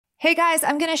Hey guys,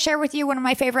 I'm going to share with you one of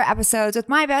my favorite episodes with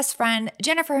my best friend,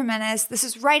 Jennifer Gimenez. This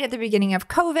is right at the beginning of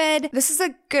COVID. This is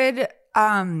a good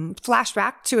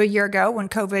flashback to a year ago when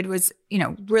COVID was,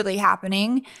 really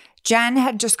happening. Jen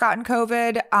had just gotten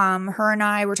COVID. Her and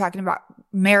I were talking about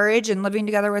marriage and living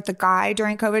together with a guy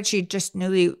during COVID. She just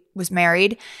newly was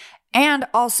married. And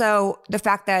also the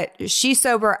fact that she's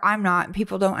sober, I'm not, and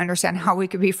people don't understand how we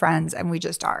could be friends, and we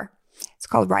just are. It's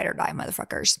called Ride or Die,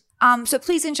 motherfuckers. So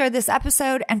please enjoy this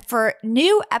episode. And for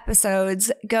new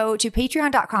episodes, go to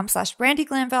patreon.com/Brandy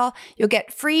Glanville. You'll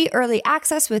get free early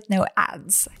access with no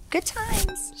ads. Good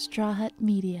times. Straw Hut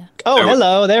Media. Oh,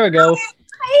 hello. There we go.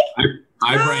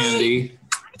 Hi, Brandy.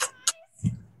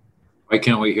 Why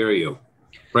can't we hear you?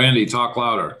 Brandy, talk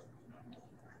louder.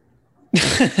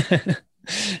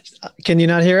 Can you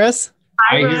not hear us?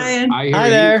 Hi, Ryan. Hi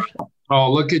there. You. Oh,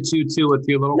 look at you two with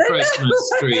your little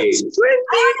Christmas tree.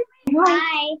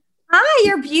 Hi. Hi,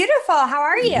 you're beautiful. How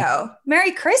are you?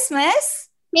 Merry Christmas.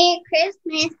 Merry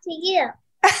Christmas to you.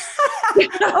 Oh my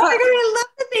God, I love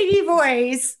the baby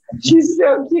voice. She's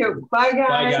so cute. Bye, guys.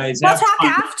 Bye, guys. We'll talk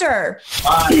after.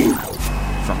 Bye.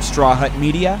 From Straw Hut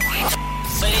Media,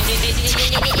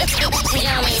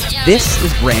 this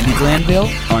is Brandy Glanville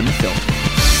Unfiltered.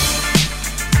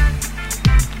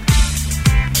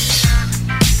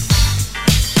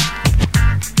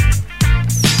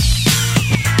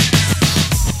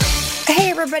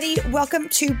 Everybody, welcome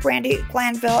to Brandy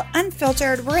Glanville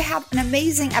Unfiltered. We have an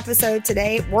amazing episode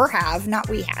today. We're having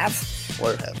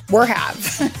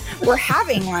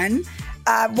one.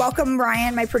 Welcome,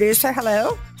 Ryan, my producer.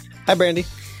 Hello. Hi, Brandy.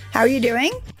 How are you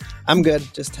doing? I'm good.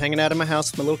 Just hanging out in my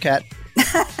house with my little cat.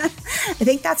 I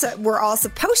think that's what we're all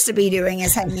supposed to be doing,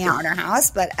 is hanging out in our house.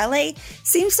 But LA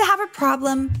seems to have a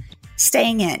problem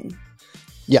staying in.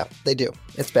 Yeah, they do.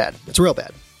 It's bad. It's real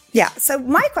bad. Yeah. So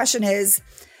my question is,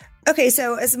 okay,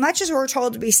 so as much as we're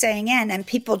told to be staying in and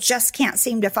people just can't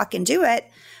seem to fucking do it,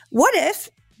 what if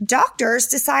doctors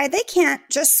decide they can't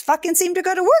just fucking seem to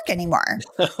go to work anymore?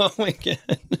 Oh my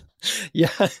God.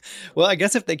 Yeah. Well, I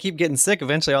guess if they keep getting sick,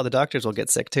 eventually all the doctors will get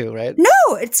sick too, right?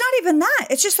 No, it's not even that.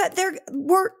 It's just that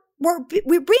we're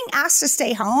being asked to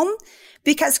stay home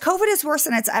because COVID is worse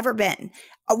than it's ever been.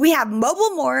 We have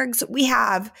mobile morgues. We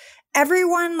have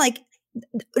everyone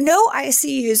no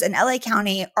ICUs in LA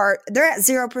County they're at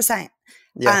 0%.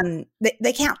 Yeah.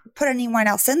 They can't put anyone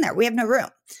else in there. We have no room.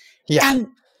 Yeah. And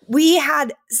we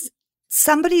had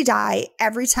somebody die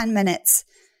every 10 minutes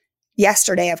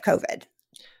yesterday of COVID.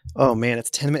 Oh man, it's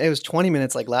 10 minutes. It was 20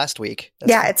 minutes like last week.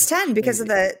 It's 10 because of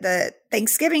the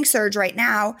Thanksgiving surge right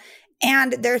now.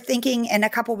 And they're thinking in a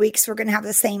couple weeks, we're going to have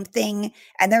the same thing.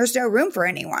 And there's no room for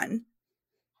anyone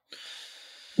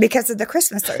because of the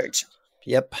Christmas surge.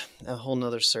 Yep. A whole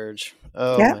nother surge.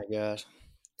 Oh my God.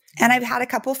 And I've had a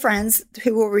couple friends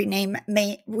who will remain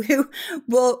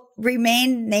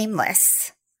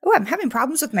nameless. Oh, I'm having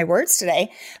problems with my words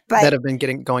today. But that have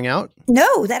been going out?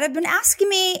 No, that have been asking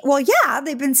me, well, yeah,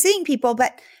 they've been seeing people,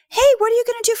 but hey, what are you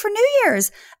going to do for New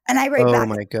Year's? And I write back, oh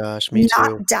my gosh, me not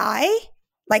too. die.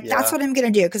 That's what I'm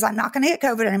going to do because I'm not going to get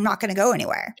COVID and I'm not going to go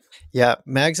anywhere. Yeah.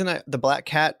 Mags and I, the Black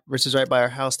Cat, which is right by our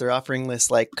house, they're offering this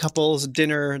couples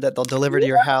dinner that they'll deliver to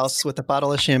your house with a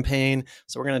bottle of champagne.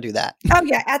 So we're going to do that. Oh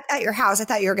yeah. At your house. I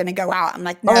thought you were going to go out. I'm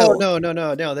like, no. Oh,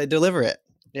 no. They deliver it.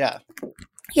 Yeah.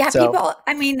 Yeah. So, people,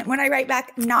 when I write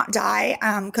back, not die,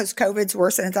 because COVID's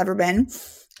worse than it's ever been.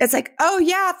 It's like, oh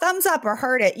yeah, thumbs up or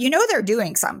heard it. They're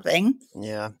doing something.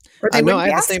 Yeah. I know. I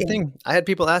had the same thing. I had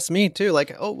people ask me too,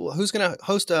 who's going to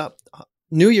host a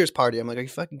New Year's party? I'm like, are you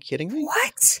fucking kidding me?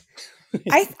 What?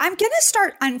 I'm going to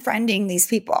start unfriending these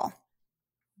people.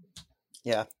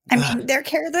 Yeah. They're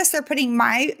careless. They're putting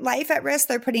my life at risk.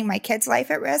 They're putting my kids' life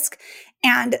at risk.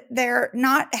 And they're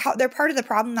part of the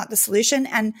problem, not the solution.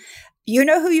 And you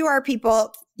know who you are,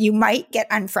 people. You might get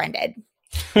unfriended.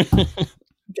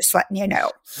 Just letting you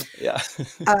know. Yeah.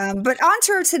 But on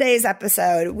to today's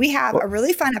episode. We have a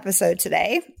really fun episode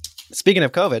today. Speaking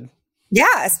of COVID.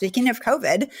 Yeah. Speaking of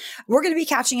COVID, we're going to be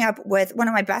catching up with one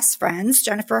of my best friends,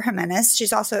 Jennifer Gimenez.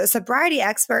 She's also a sobriety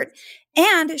expert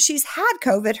and she's had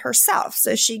COVID herself.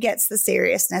 So she gets the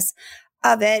seriousness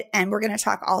of it. And we're going to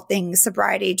talk all things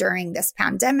sobriety during this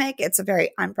pandemic. It's a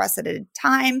very unprecedented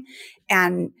time.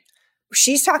 And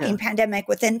she's talking pandemic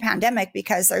within pandemic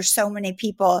because there's so many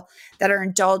people that are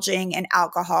indulging in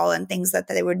alcohol and things that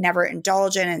they would never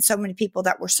indulge in. And so many people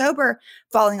that were sober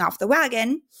falling off the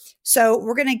wagon. So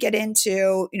we're going to get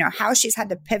into, how she's had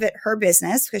to pivot her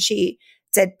business because she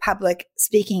did public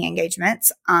speaking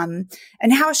engagements, and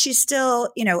how she's still,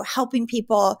 helping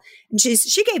people. And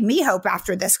she gave me hope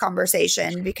after this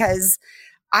conversation because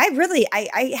I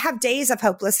have days of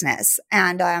hopelessness.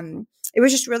 And it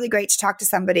was just really great to talk to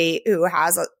somebody who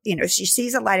has, she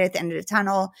sees a light at the end of the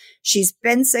tunnel. She's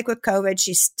been sick with COVID.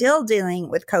 She's still dealing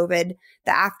with COVID,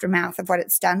 the aftermath of what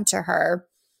it's done to her.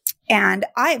 And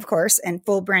I, of course, in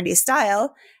full Brandy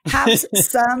style, have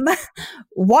some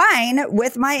wine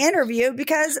with my interview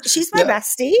because she's my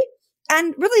bestie.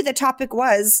 And really the topic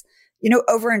was,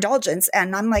 overindulgence.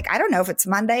 And I'm like, I don't know if it's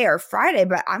Monday or Friday,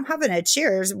 but I'm having a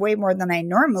cheers way more than I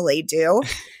normally do.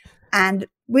 And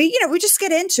we just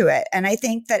get into it. And I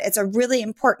think that it's a really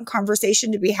important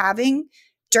conversation to be having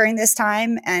during this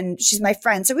time. And she's my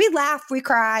friend. So we laugh, we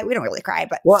cry. We don't really cry,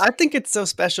 but. Well, I think it's so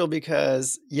special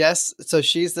because so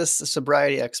she's this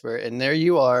sobriety expert and there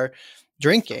you are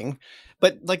drinking,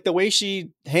 but like the way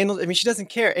she handles, she doesn't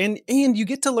care. And you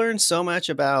get to learn so much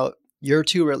about your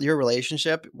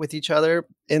relationship with each other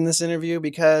in this interview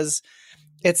because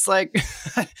it's like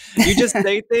you just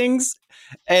say things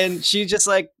and she just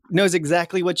like knows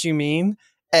exactly what you mean.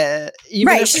 Right.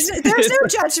 There's no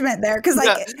judgment there. Cause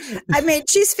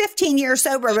she's 15 years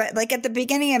sober, but like at the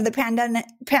beginning of the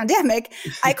pandemic,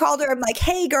 I called her. I'm like,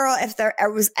 hey girl, if there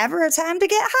was ever a time to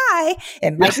get high,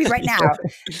 it might be right now.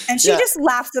 And she just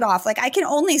laughed it off. Like I can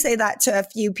only say that to a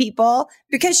few people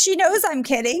because she knows I'm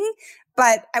kidding,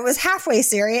 but I was halfway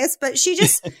serious, but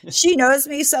she knows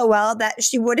me so well that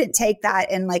she wouldn't take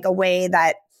that in like a way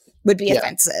that would be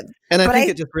offensive. And I think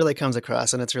it just really comes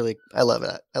across and it's really, I love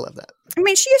that.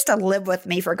 She used to live with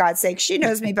me, for God's sake. She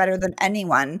knows me better than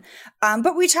anyone.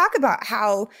 But we talk about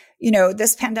how,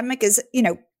 this pandemic is,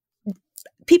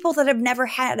 people that have never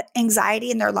had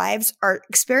anxiety in their lives are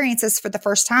experiencing this for the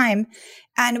first time.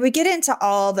 And we get into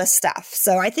all the stuff.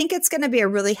 So I think it's going to be a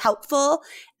really helpful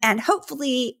and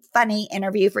hopefully funny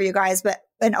interview for you guys. But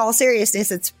in all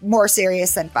seriousness, it's more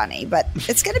serious than funny, but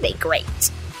it's going to be great.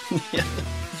 Yeah.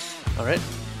 All right.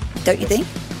 Don't you think?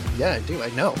 Yeah, I do. I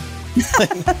know.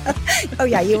 Oh,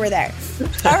 yeah, you were there.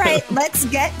 All right, let's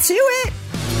get to it.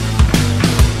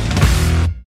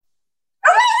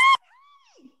 Oh,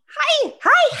 hi.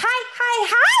 Hi.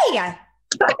 Hi.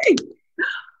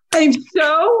 I'm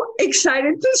so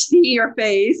excited to see your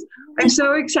face. I'm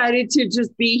so excited to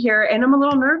just be here, and I'm a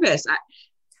little nervous.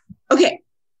 Okay.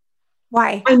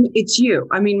 Why? It's you.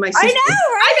 My sister. I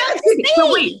know, right? I know.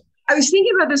 So wait. I was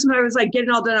thinking about this when I was like getting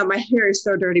all done. My hair is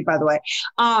so dirty, by the way.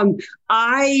 I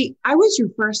was your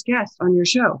first guest on your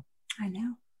show. I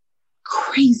know.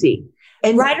 Crazy.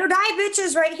 And Ride or Die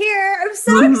bitches right here. I'm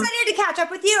so excited to catch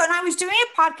up with you. And I was doing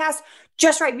a podcast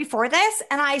just right before this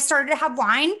and I started to have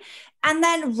wine. And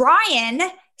then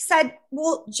Ryan said,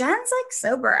 well, Jen's like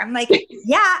sober. I'm like,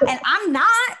 yeah, and I'm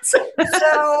not. So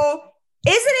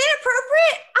is it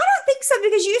inappropriate? I don't think so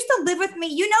because you used to live with me.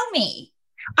 You know me.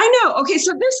 I know. Okay.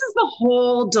 So this is the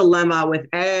whole dilemma with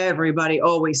everybody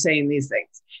always saying these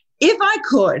things. If I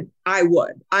could, I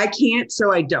would. I can't,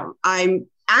 so I don't. I'm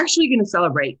actually going to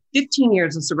celebrate 15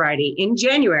 years of sobriety in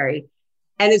January.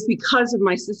 And it's because of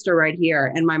my sister right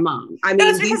here and my mom.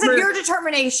 That's because of your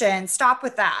determination. Stop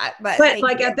with that. But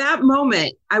like at that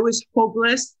moment, I was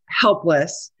hopeless,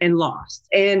 helpless, and lost.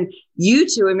 And you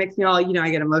two, it makes me all, I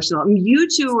get emotional. You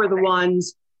two were the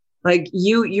ones. Like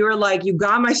you're like, you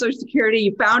got my Social Security.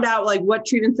 You found out like what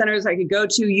treatment centers I could go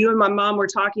to. You and my mom were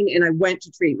talking and I went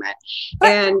to treatment.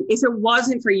 And if it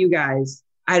wasn't for you guys,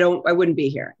 I wouldn't be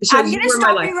here. So I'm going to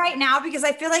stop you right now because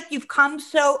I feel like you've come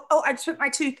so, I just put my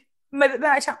tooth,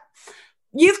 my tongue.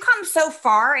 You've come so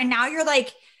far and now you're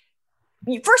like,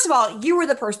 first of all, you were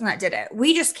the person that did it.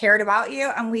 We just cared about you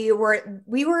and we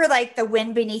were like the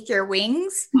wind beneath your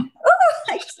wings.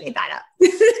 I just made that up.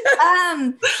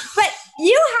 But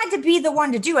you had to be the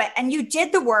one to do it and you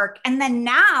did the work. And then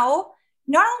now,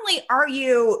 not only are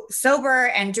you sober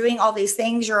and doing all these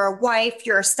things, you're a wife,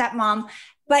 you're a stepmom,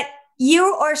 but you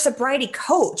are a sobriety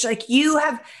coach. Like you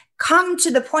have come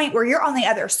to the point where you're on the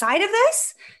other side of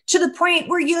this, to the point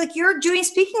where you're doing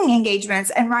speaking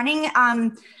engagements and running,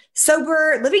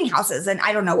 sober living houses. And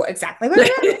I don't know exactly what it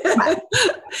is.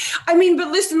 But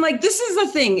listen, like, this is the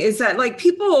thing is that like,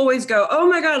 people always go, oh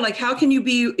my God, like, how can you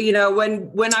be,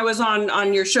 when I was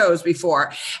on your shows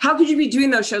before, how could you be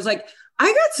doing those shows? Like,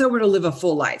 I got sober to live a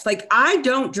full life. Like, I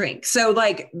don't drink. So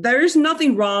like, there's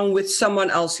nothing wrong with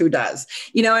someone else who does,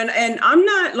 and I'm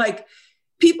not like,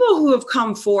 people who have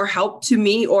come for help to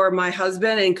me or my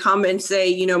husband and come and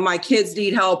say, my kids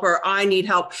need help or I need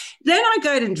help, then I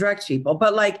guide and direct people.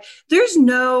 But like, just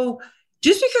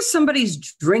because somebody's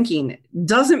drinking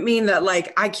doesn't mean that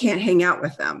like, I can't hang out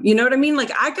with them. You know what I mean? Like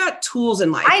I got tools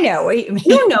in life. I know what you mean.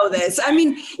 You know this. But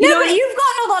you've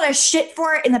gotten a lot of shit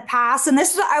for it in the past. And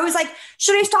this is, I was like,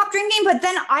 should I stop drinking? But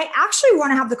then I actually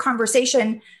want to have the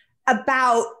conversation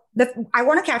about I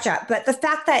want to catch up, but the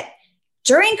fact that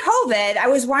during COVID, I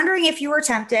was wondering if you were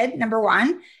tempted, number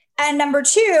one. And number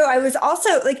two, I was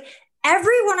also like,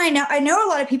 everyone I know a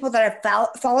lot of people that have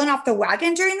fallen off the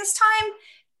wagon during this time,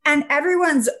 and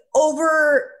everyone's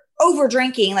over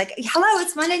drinking. Like, hello,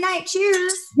 it's Monday night.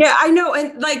 Cheers. Yeah, I know.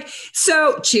 And like,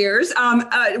 so cheers.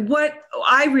 What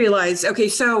I realized, okay,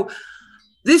 so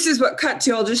this is what cut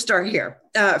to, I'll just start here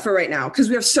for right now, because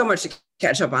we have so much to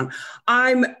catch up on.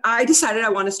 I decided I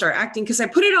want to start acting because I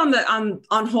put it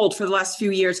on hold for the last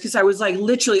few years because I was like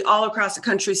literally all across the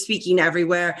country speaking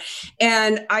everywhere.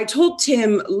 And I told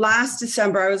Tim last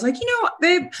December, I was like,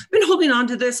 babe, I've been holding on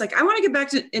to this. Like, I want to get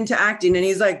back into acting. And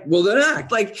he's like, well, then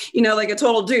act. Like, like a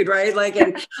total dude, right? Like,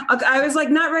 and I was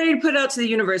like not ready to put it out to the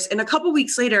universe. And a couple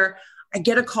weeks later, I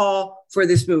get a call for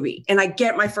this movie and I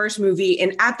get my first movie.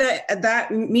 And at that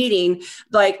meeting,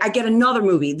 like I get another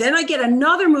movie, then I get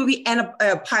another movie and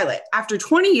a pilot. After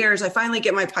 20 years, I finally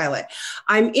get my pilot.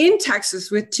 I'm in Texas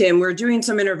with Tim. We're doing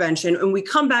some intervention and we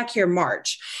come back here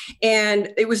March,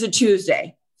 and it was a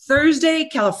Tuesday. Thursday,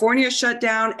 California shut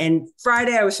down, and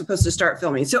Friday I was supposed to start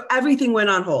filming. So everything went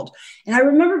on hold. And I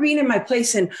remember being in my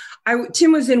place and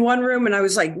Tim was in one room and I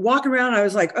was like walking around. I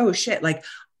was like, oh shit, like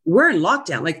we're in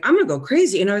lockdown. Like, I'm going to go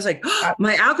crazy. And I was like, oh,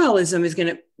 my alcoholism is going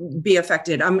to be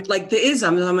affected. I'm like the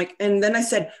ism. And I'm like, and then I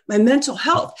said, my mental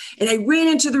health. And I ran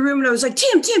into the room and I was like,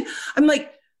 Tim, I'm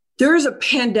like, there is a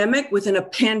pandemic within a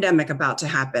pandemic about to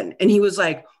happen. And he was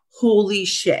like, holy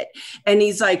shit. And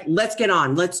he's like, let's get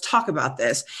on. Let's talk about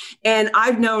this. And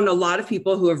I've known a lot of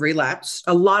people who have relapsed.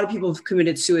 A lot of people have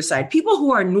committed suicide. People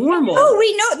who are normal. Oh,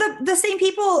 we know the same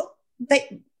people that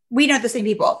we know the same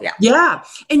people. Yeah. Yeah.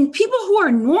 And people who are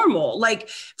normal, like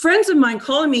friends of mine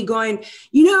calling me going,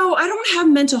 I don't have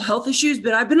mental health issues,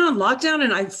 but I've been on lockdown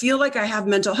and I feel like I have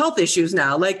mental health issues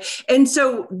now. Like, and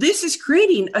so this is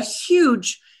creating a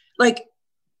huge, like,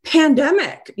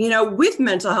 pandemic, with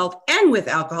mental health and with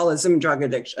alcoholism and drug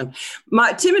addiction.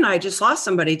 Tim and I just lost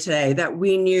somebody today that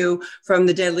we knew from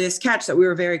The Deadliest Catch that we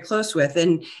were very close with.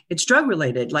 And it's drug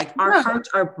related. Like our hearts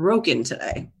are broken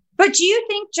today. But do you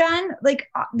think, Jen, like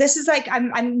this is like,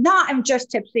 I'm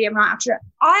just tipsy. I'm not actually,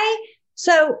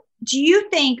 so do you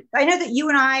think, I know that you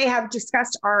and I have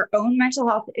discussed our own mental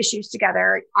health issues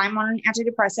together. I'm on an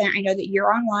antidepressant. I know that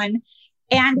you're on one.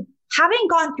 And having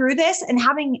gone through this and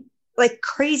having like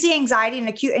crazy anxiety and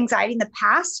acute anxiety in the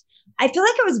past, I feel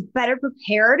like I was better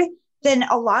prepared than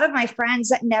a lot of my friends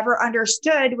that never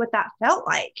understood what that felt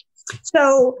like.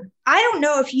 So I don't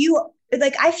know if you,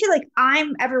 like, I feel like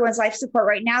I'm everyone's life support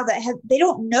right now they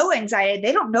don't know anxiety.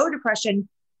 They don't know depression.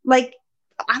 Like,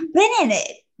 I've been in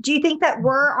it. Do you think that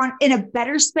we're in a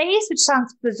better space, which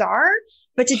sounds bizarre,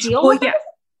 but to deal with it?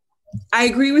 I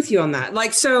agree with you on that.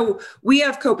 Like, so we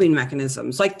have coping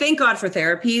mechanisms. Like, thank God for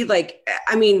therapy. Like,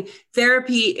 I mean,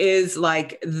 therapy is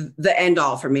like the end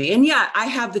all for me. And yeah, I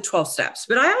have the 12 steps,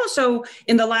 but I also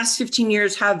in the last 15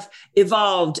 years have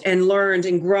evolved and learned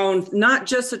and grown, not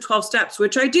just the 12 steps,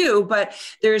 which I do, but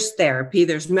there's therapy,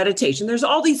 there's meditation, there's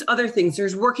all these other things.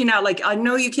 There's working out. Like, I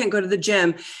know you can't go to the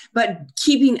gym, but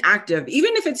keeping active,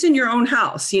 even if it's in your own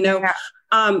house, Yeah.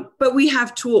 But we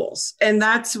have tools, and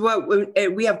that's what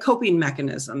we have coping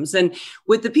mechanisms. And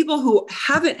with the people who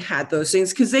haven't had those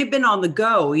things, because they've been on the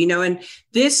go, and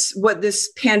what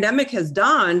this pandemic has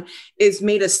done is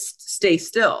made us stay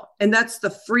still. And that's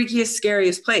the freakiest,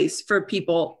 scariest place for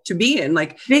people to be in.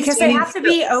 Like, because they have to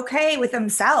be okay with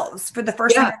themselves for the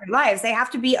first time in their lives. They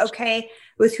have to be okay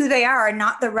with who they are and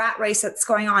not the rat race that's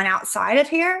going on outside of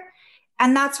here.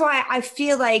 And that's why I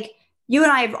feel like you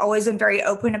and I have always been very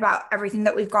open about everything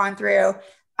that we've gone through,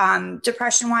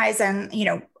 depression wise and,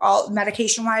 all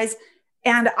medication wise.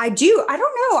 And I don't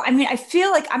know. I mean, I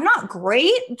feel like I'm not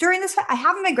great during this. I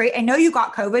haven't been great. I know you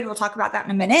got COVID. We'll talk about that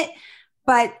in a minute,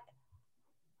 but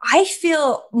I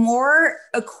feel more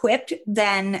equipped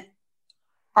than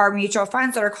our mutual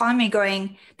friends that are calling me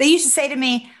going, they used to say to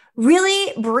me,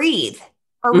 really breathe.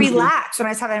 Or relax when I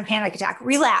was having a panic attack.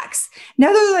 Relax.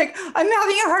 Now they're like, I'm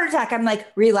having a heart attack. I'm like,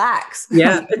 relax.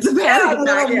 Yeah, it's a panic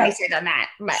attack. Nicer than that,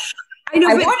 but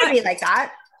I want to be like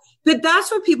that. But that's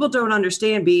what people don't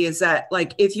understand, B, is that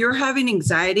like if you're having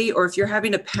anxiety or if you're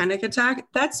having a panic attack,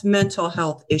 that's mental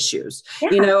health issues.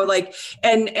 Like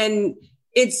and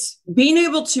it's being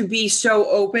able to be so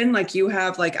open, like you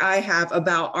have, like I have,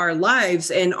 about our lives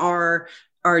and our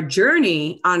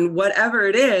journey on whatever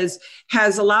it is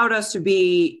has allowed us to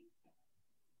be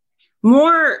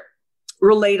more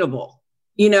relatable,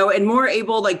 and more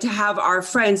able, like, to have our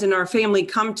friends and our family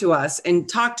come to us and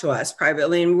talk to us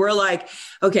privately. And we're like,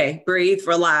 okay, breathe,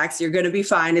 relax. You're going to be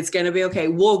fine. It's going to be okay.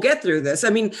 We'll get through this.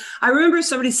 I mean, I remember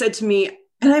somebody said to me,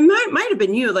 and I might have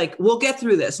been you, like, we'll get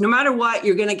through this. No matter what,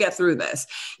 you're going to get through this.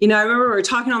 You know, I remember we were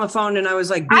talking on the phone and I was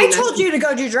like, I told you to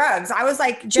go do drugs. I was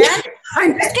like, Jen,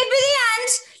 I'm just getting to the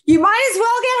end. You might as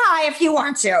well get high if you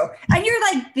want to. And you're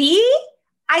like, B,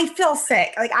 I feel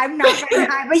sick. Like, I'm not getting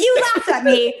high, but you laughed at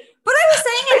me. But I was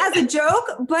saying it as a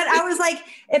joke, but I was like,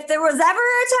 if there was ever a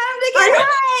time to get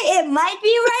high, it might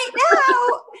be right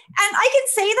now. And I can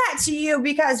say that to you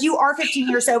because you are 15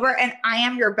 years sober and I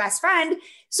am your best friend.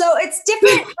 So it's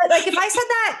different. But like, if I said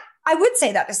that, I would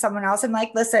say that to someone else. I'm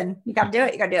like, listen, you got to do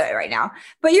it. You got to do it right now.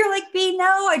 But you're like, B,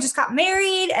 no, I just got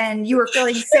married and you were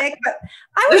feeling sick. But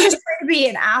I was just trying to be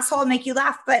an asshole and make you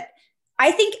laugh. But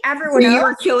I think everyone else. You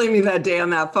were killing me that day on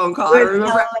that phone call. I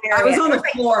remember I was on the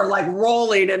floor, like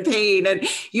rolling in pain, and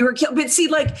you were killing. But see,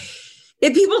 like,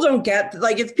 if people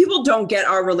don't get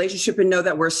our relationship and know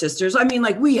that we're sisters, I mean,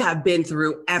 like, we have been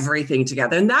through everything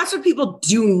together. And that's what people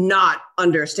do not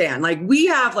understand. Like, we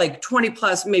have like 20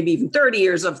 plus, maybe even 30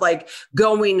 years of like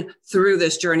going through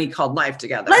this journey called life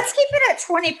together. Let's keep it at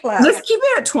 20 plus. Let's keep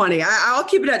it at 20. I'll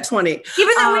keep it at 20. Even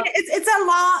though it's a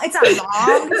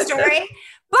long story.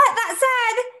 But that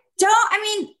said,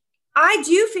 I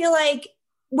do feel like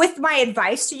with my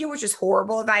advice to you, which is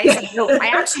horrible advice,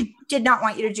 I actually did not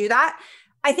want you to do that.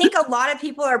 I think a lot of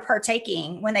people are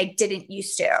partaking when they didn't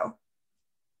used to.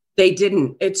 They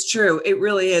didn't. It's true. It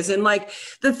really is. And like,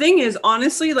 the thing is,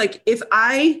 honestly, like,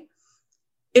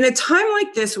 in a time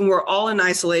like this, when we're all in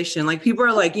isolation, like, people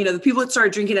are like, you know, the people that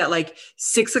started drinking at like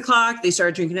 6 o'clock, they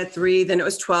started drinking at 3, then it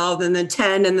was 12, and then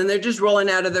 10, and then they're just rolling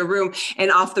out of their room and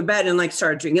off their bed and like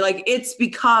started drinking. Like, it's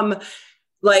become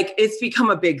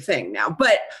a big thing now.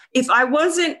 But if I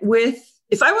wasn't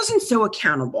so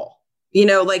accountable, you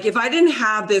know, like, if I didn't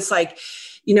have this, like,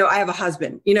 you know, I have a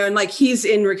husband, you know, and like, he's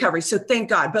in recovery. So thank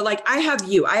God. But like, I have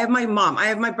you, I have my mom, I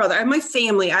have my brother, I have my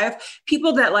family. I have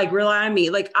people that like rely on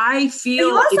me. Like, I feel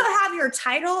you also have your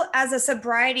title as a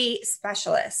sobriety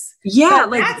specialist. Yeah. So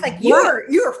like, that's like,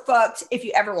 you're fucked if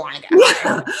you ever want to get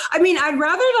high. Yeah. I mean, I'd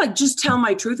rather like just tell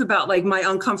my truth about like my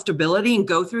uncomfortability and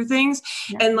go through things.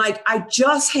 Yeah. And like, I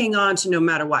just hang on to no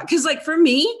matter what. Cause like, for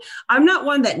me, I'm not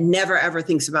one that never ever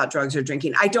thinks about drugs or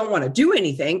drinking. I don't want to do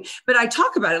anything, but I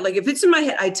talk about it. Like, if it's in my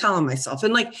head, I tell on myself.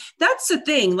 And like, that's the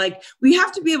thing. Like, we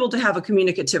have to be able to have a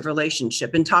communicative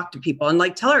relationship and talk to people and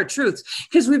like tell our truths,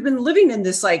 because we've been living in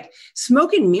this like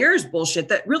smoke and mirrors bullshit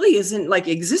that really isn't like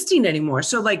existing anymore.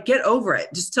 So like, get over it.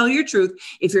 Just tell your truth.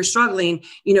 If you're struggling,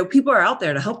 you know, people are out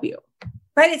there to help you.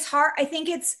 But it's hard. I think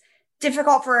it's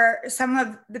difficult for some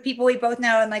of the people we both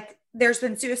know. And like, there's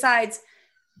been suicides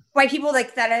by people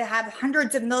like that have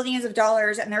hundreds of millions of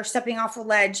dollars and they're stepping off a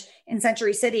ledge in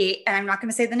Century City. And I'm not going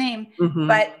to say the name,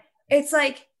 but it's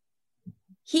like,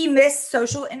 he missed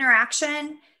social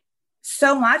interaction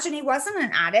so much. And he wasn't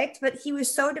an addict, but he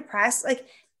was so depressed. Like,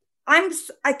 I'm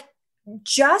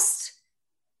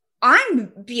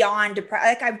beyond depressed.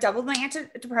 Like, I've doubled my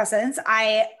antidepressants.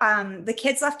 The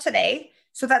kids left today.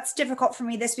 So that's difficult for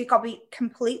me. This week I'll be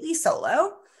completely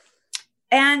solo.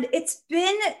 And it's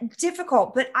been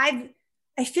difficult, but I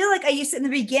feel like in the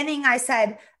beginning, I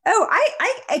said, oh,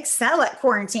 I excel at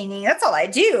quarantining. That's all I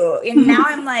do. And now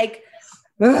I'm like,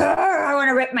 I want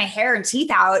to rip my hair and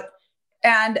teeth out.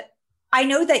 And I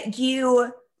know that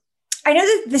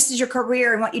this is your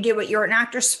career and what you do, but you're an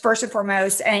actress first and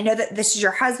foremost. And I know that this is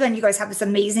your husband. You guys have this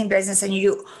amazing business and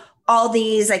you do all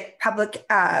these like public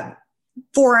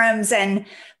forums and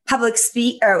public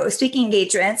speaking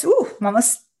engagements. Ooh, I'm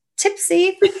almost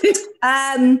tipsy. But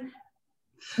I'm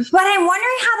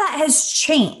wondering how that has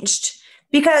changed,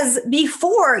 because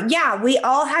before, we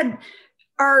all had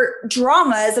our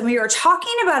dramas and we were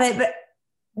talking about it, but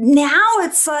now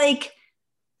it's like,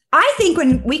 I think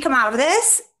when we come out of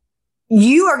this,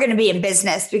 you are going to be in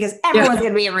business because everyone's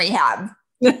going to be in rehab.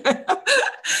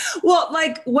 Well,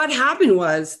 like, what happened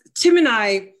was Tim and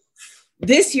I,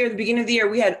 this year, the beginning of the year,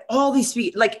 we had all these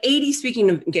 80 speaking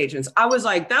engagements. I was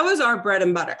like, that was our bread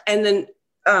and butter. And then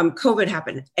COVID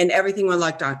happened and everything went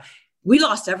lockdown. We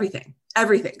lost everything.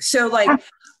 So like,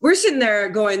 we're sitting there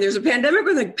going, there's a pandemic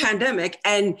with a pandemic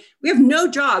and we have no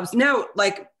jobs. Now,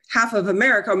 like half of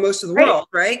America, most of the world,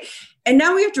 right? And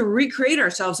now we have to recreate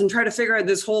ourselves and try to figure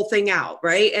this whole thing out,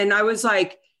 right? And I was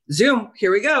like, Zoom,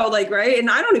 here we go, like, right? And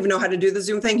I don't even know how to do the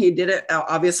Zoom thing. He did it,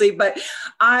 obviously, but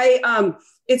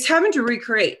it's having to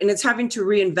recreate and it's having to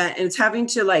reinvent and it's having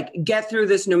to like get through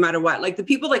this no matter what. Like, the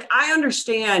people, like, I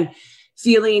understand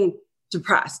feeling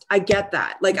depressed. I get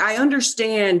that. Like, I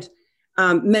understand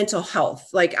mental health.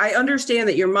 Like, I understand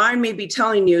that your mind may be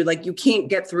telling you like, you can't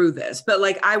get through this, but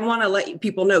like, I want to let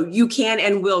people know you can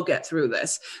and will get through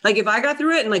this. Like, if I got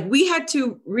through it and like, we had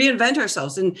to reinvent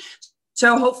ourselves. And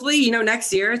So hopefully, you know,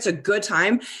 next year it's a good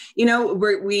time. You know,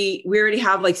 we already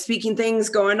have like speaking things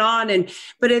going on,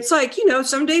 but it's like, you know,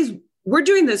 some days we're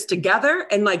doing this together,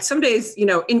 and like some days, you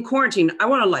know, in quarantine, I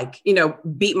want to like, you know,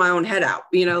 beat my own head out.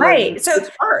 You know, right? Like, so it's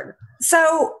hard.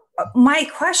 So my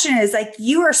question is, like,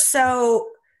 you are so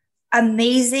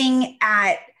amazing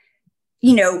at,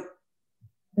 you know,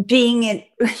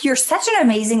 you're such an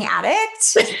amazing addict.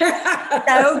 So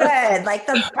good. Like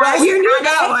the best well, you knew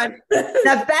addict, that one.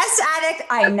 the best addict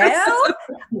I know.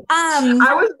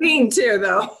 I was being too,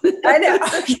 though. I know.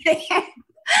 Okay.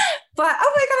 But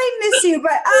oh my God, I miss you.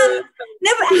 But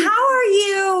no, but how are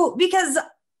you? Because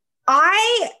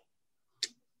I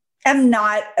am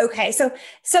not okay. So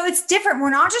it's different.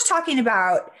 We're not just talking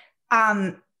about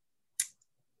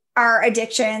our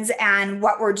addictions and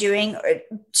what we're doing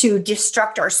to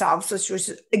destruct ourselves, which was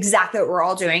exactly what we're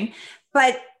all doing.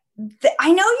 But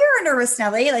I know you're a nervous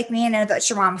Nelly, like me, and I know that's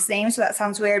your mom's name, so that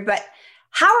sounds weird. But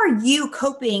how are you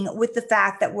coping with the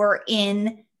fact that we're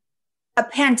in a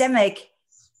pandemic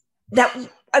that,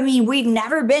 I mean, we've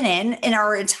never been in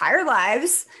our entire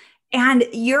lives, and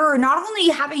you're not only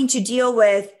having to deal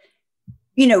with,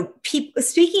 you know,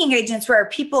 speaking engagements where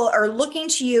people are looking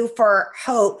to you for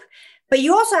hope, but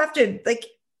you also have to like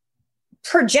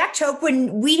project hope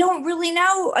when we don't really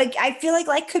know. Like, I feel like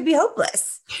life could be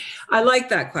hopeless. I like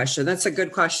that question. That's a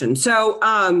good question.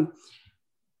 So,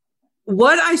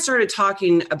 what I started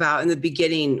talking about in the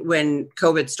beginning when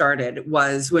COVID started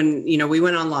was when, you know, we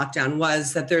went on lockdown,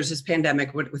 was that there's this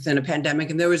pandemic within a pandemic,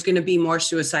 and there was going to be more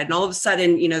suicide. And all of a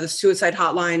sudden, you know, the suicide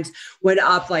hotlines went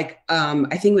up like,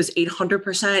 I think it was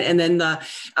 800%. And then the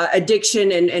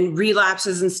addiction and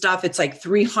relapses and stuff, it's like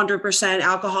 300%.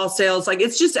 Alcohol sales, like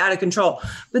it's just out of control.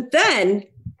 But then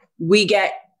we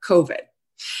get COVID.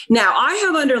 Now, I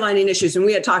have underlying issues, and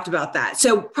we had talked about that.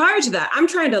 So prior to that, I'm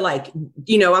trying to like,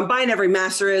 you know, I'm buying every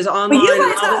mass there is online. But you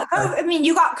guys got COVID. I mean,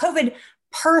 you got COVID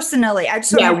personally. I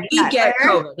just we get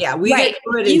COVID. Yeah, we get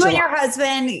COVID. You and your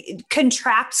husband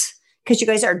contract, because you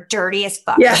guys are dirty as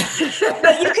fuck. Yeah,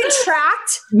 but you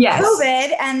contract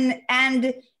COVID,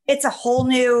 and it's a whole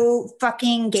new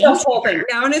fucking game. The whole thing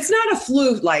now, and it's not a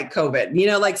flu like COVID. You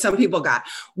know, like some people got.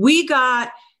 We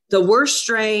got the worst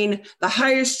strain, the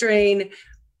highest strain.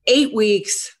 8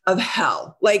 weeks of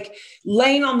hell, like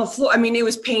laying on the floor. I mean, it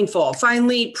was painful.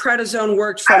 Finally, prednisone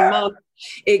worked for a month.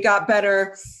 It got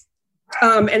better.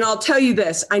 And I'll tell you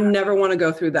this, I never want to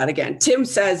go through that again. Tim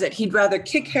says that he'd rather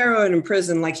kick heroin in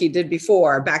prison like he did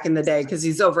before back in the day, because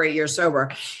he's over 8 years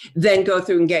sober, than go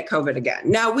through and get COVID again.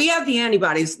 Now, we have the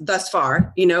antibodies thus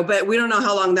far, you know, but we don't know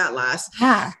how long that lasts.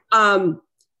 Yeah.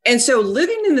 And so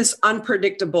living in this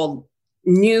unpredictable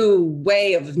new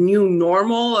way of new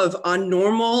normal, of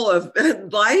unnormal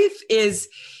of life is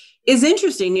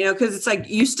interesting, you know, because it's like,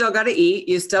 you still got to eat,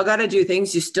 you still got to do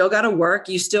things, you still got to work,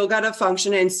 you still got to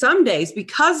function. And some days,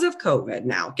 because of COVID,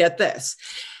 now get this,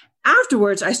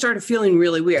 afterwards, I started feeling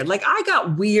really weird. Like I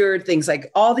got weird things, like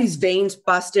all these veins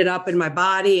busted up in my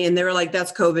body, and they were like,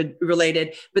 that's COVID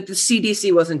related, but the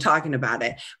CDC wasn't talking about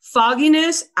it.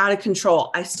 Fogginess, out of control.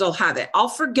 I still have it. I'll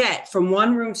forget from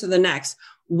one room to the next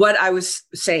what I was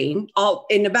saying.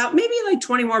 In about maybe like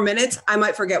 20 more minutes, I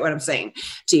might forget what I'm saying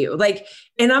to you. Like,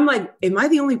 and I'm like, am I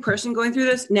the only person going through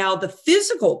this? Now the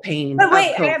physical pain. But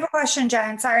wait, I have a question,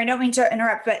 Jen. Sorry, I don't mean to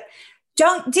interrupt, but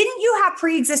didn't you have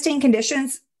pre-existing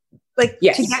conditions like to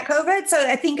get COVID? So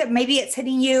I think maybe it's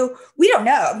hitting you. We don't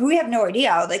know. We have no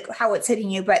idea like how it's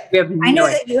hitting you, but I know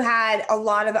that you had a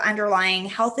lot of underlying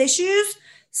health issues.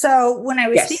 So when I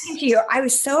was speaking to you, I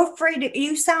was so afraid.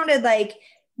 You sounded like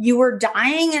you were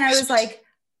dying. And I was like,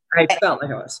 I felt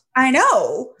like I was. I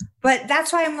know, but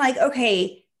that's why I'm like,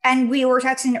 okay. And we were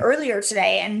texting earlier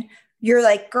today, and you're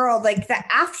like, girl, like the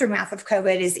aftermath of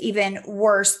COVID is even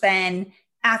worse than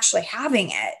actually having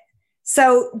it.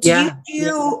 So do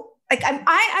you like,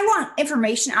 I want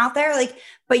information out there, like,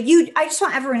 but I just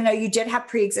want everyone to know you did have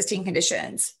pre-existing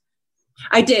conditions.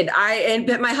 I did.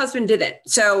 But my husband didn't.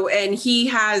 So, and he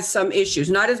has some issues,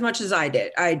 not as much as I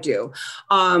do.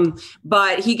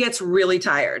 But he gets really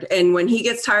tired. And when he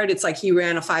gets tired, it's like he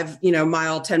ran a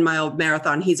 10-mile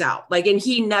marathon. He's out. Like, and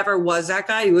he never was that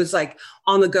guy. He was like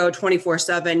on the go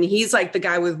 24/7. He's like the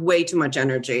guy with way too much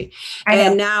energy.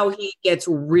 And now he gets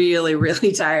really,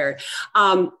 really tired.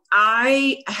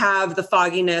 I have the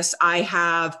fogginess. I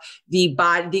have the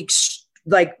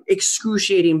like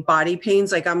excruciating body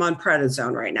pains. Like I'm on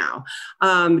prednisone right now.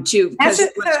 So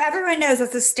everyone knows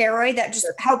it's a steroid that just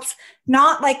helps,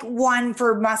 not like one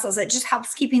for muscles. It just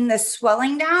helps keeping the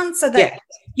swelling down so that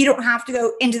you don't have to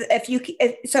go into if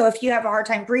you have a hard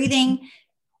time breathing,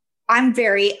 I'm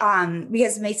very,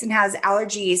 because Mason has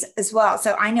allergies as well.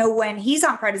 So I know when he's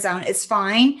on prednisone, it's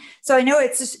fine. So I know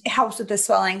it helps with the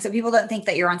swelling. So people don't think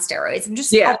that you're on steroids. I'm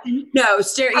just, it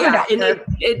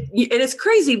is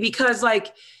crazy because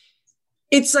like,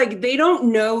 it's like, they don't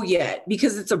know yet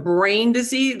because it's a brain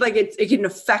disease. Like it can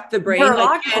affect the brain,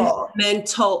 like, and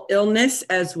mental illness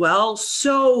as well.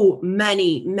 So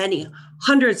many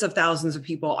hundreds of thousands of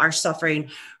people are suffering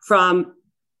from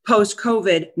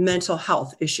post-COVID mental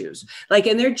health issues. Like,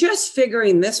 and they're just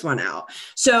figuring this one out.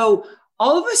 So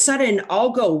all of a sudden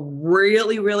I'll go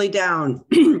really, really down.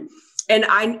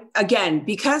 And again,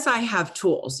 because I have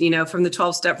tools, from the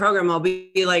 12-step program, I'll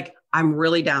be like, I'm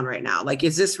really down right now. Like,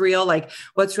 is this real? Like,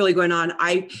 what's really going on?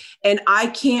 I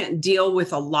can't deal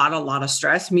with a lot of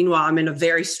stress. Meanwhile, I'm in a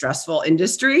very stressful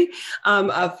industry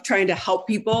of trying to help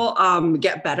people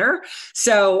get better.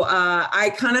 So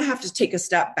I kind of have to take a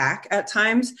step back at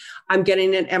times. I'm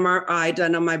getting an MRI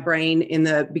done on my brain in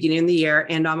the beginning of the year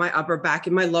and on my upper back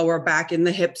and my lower back and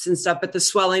the hips and stuff. But the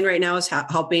swelling right now is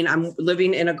helping. I'm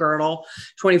living in a girdle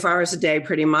 24 hours a day,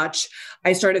 pretty much.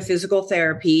 I started physical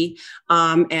therapy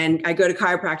and I go to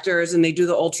chiropractors and they do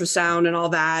the ultrasound and all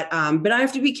that. But I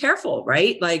have to be careful,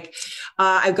 right? Like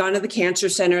I've gone to the cancer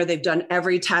center. They've done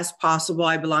every test possible.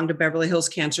 I belong to Beverly Hills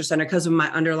Cancer Center because of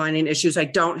my underlying issues. I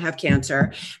don't have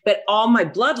cancer, but all my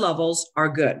blood levels are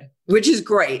good, which is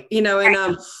great, and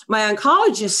my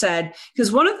oncologist said,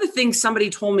 because one of the things somebody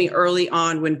told me early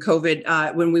on when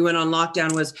COVID, when we went on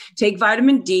lockdown was take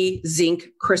vitamin D, zinc,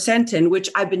 quercetin, which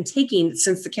I've been taking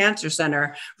since the cancer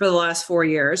center for the last 4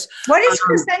 years. What is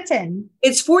quercetin?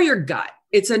 It's for your gut.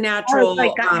 It's a natural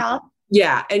like gut health.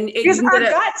 Yeah. And because our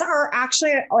guts are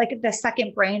actually like the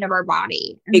second brain of our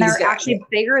body. And they're actually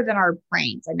bigger than our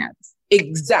brains. I know this.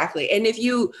 Exactly. And if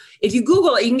you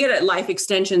Google it, you can get it at Life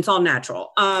Extension. It's all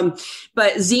natural.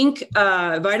 But zinc,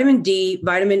 vitamin D,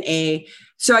 vitamin A.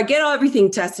 So I get everything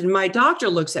tested. My doctor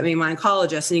looks at me, my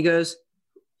oncologist, and he goes,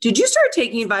 did you start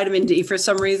taking vitamin D for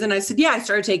some reason? I said, yeah, I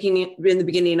started taking it in the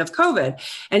beginning of COVID.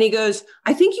 And he goes,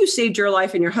 I think you saved your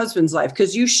life and your husband's life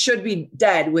because you should be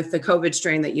dead with the COVID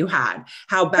strain that you had.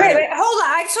 How bad? Wait, hold on.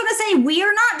 I just want to say we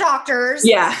are not doctors.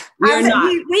 Yeah, we are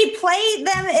not. We play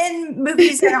them in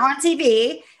movies and on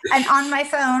TV and on my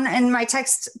phone and my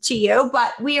text to you,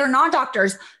 but we are not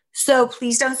doctors. So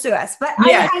please don't sue us. But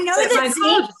yeah, I know that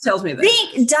zinc tells me that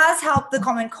zinc does help the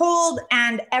common cold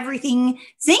and everything.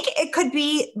 Zinc, it could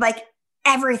be like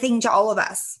everything to all of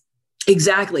us.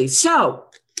 Exactly. So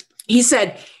he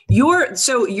said, your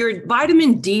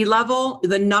vitamin D level,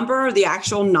 the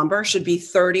actual number should be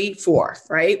 34,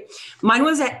 right? Mine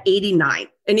was at 89.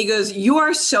 And he goes, you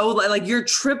are so like, you're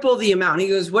triple the amount. He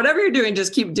goes, whatever you're doing,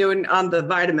 just keep doing on the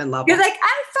vitamin level. You're like,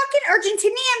 I'm fucking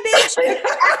Argentinian, bitch.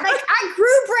 Like I grew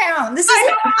brown. This is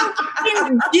how I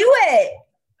can do it.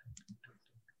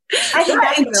 I think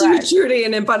that's chimichurri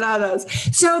and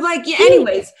empanadas. So like, yeah,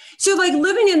 anyways, so like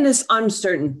living in this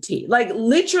uncertainty, like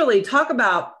literally talk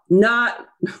about not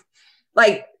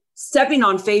like stepping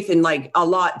on faith in like a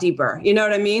lot deeper. You know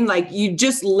what I mean? Like you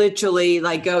just literally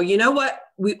like go, you know what?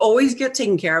 We always get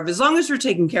taken care of. As long as we're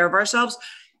taking care of ourselves,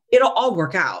 it'll all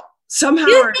work out somehow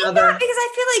or another. Because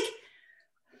I feel like,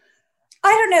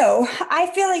 I don't know. I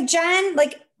feel like Jen,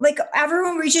 like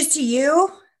everyone reaches to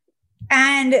you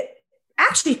and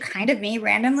actually kind of me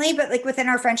randomly, but like within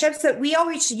our friendships that we all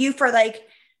reach to you for like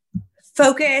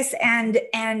focus and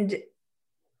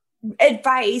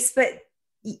advice. But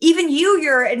even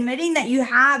you're admitting that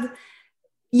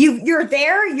you're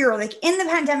there, you're like in the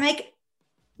pandemic,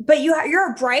 but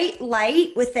you're a bright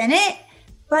light within it,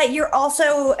 but you're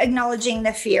also acknowledging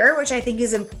the fear, which I think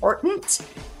is important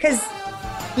because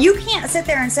you can't sit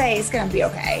there and say it's going to be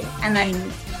okay. And then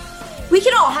we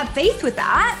can all have faith with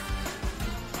that.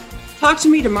 Talk to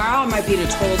me tomorrow. I might be in a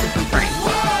total different frame.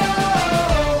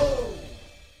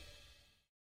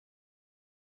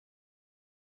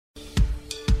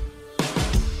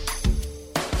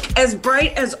 As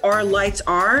bright as our lights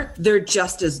are, they're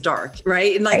just as dark,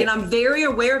 right? And like, right. And I'm very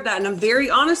aware of that, and I'm very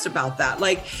honest about that.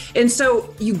 Like, and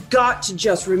so you got to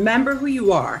just remember who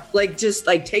you are. Like, just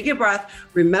like take a breath,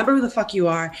 remember who the fuck you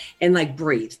are, and like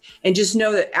breathe, and just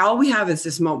know that all we have is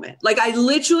this moment. Like, I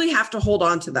literally have to hold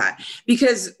on to that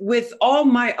because with all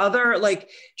my other like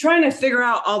trying to figure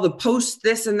out all the posts,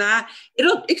 this and that,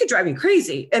 it could drive me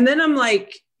crazy. And then I'm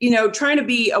like, trying to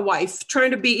be a wife, trying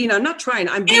to be, not trying,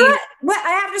 I'm being. What I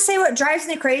have to say, what drives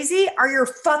me crazy are your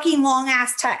fucking long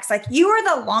ass texts. Like you are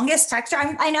the longest texter.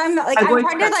 I know I'm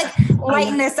trying to like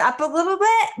lighten this up a little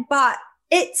bit, but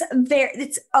the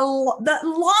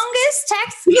longest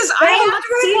text. Because I have to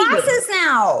wear glasses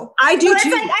now. I do so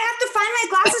too. Like, I have to find my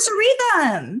glasses to read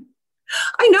them.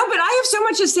 I know, but I have so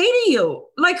much to say to you.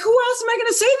 Like, who else am I going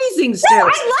to say these things to? No, I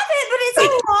love it, but it's a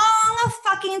long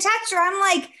fucking text where I'm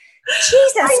like,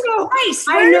 Jesus Christ.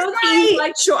 I know the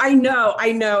intellectual.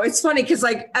 I know. It's funny because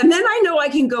and then I know I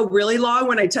can go really long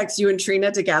when I text you and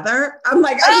Trina together. I'm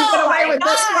like, I can get away with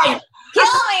this one. Kill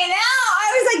me now.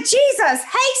 I was like, Jesus,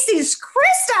 Jesus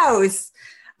Christos.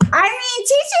 I mean,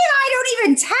 TJ and I don't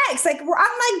even text. Like, I'm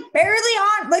like barely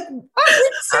on. Like, we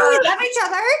love each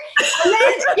other. And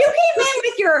then you came in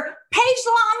with your page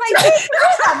long. I'm like, Jesus,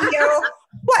 I love you.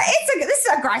 What? This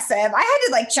is aggressive. I had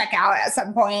to like check out at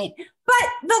some point. But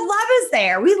the love is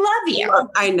there. We love you.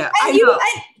 I know. And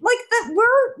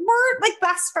we're like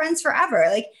best friends forever.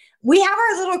 Like, we have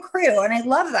our little crew, and I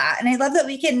love that. And I love that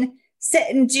we can sit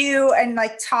and do and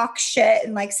like talk shit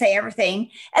and like say everything.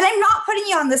 And I'm not putting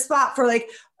you on the spot for like,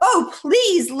 oh,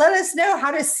 please let us know how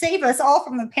to save us all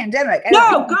from the pandemic.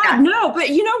 No, God, no. But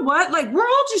you know what? Like, we're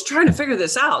all just trying to figure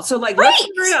this out. So like, let's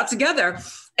figure it out together.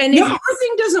 And if your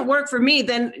thing doesn't work for me,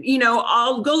 then,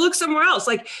 I'll go look somewhere else.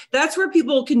 Like, that's where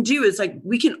people can do is like,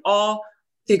 we can all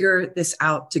figure this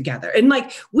out together. And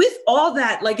like, with all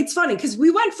that, like, it's funny because we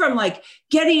went from like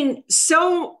getting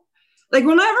so, like,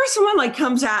 whenever someone like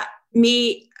comes at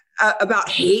me about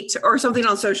hate or something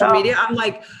on social media, I'm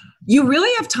like, you really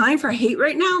have time for hate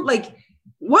right now? Like,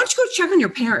 why don't you go check on your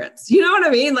parents? You know what I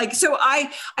mean? Like, so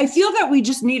I feel that we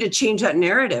just need to change that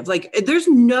narrative. Like, there's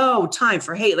no time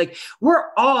for hate. Like, we're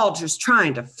all just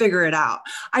trying to figure it out.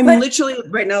 I'm literally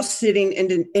right now sitting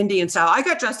in Indian style. I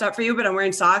got dressed up for you, but I'm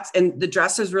wearing socks and the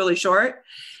dress is really short.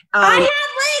 I have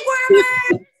leg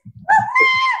warmers.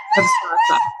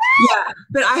 Yeah,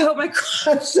 but I hope my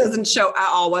crotch doesn't show at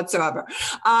all whatsoever.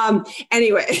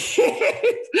 Anyway. No,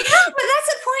 but that's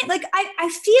the point. Like, I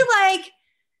feel like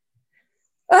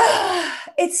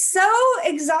it's so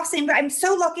exhausting, but I'm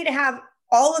so lucky to have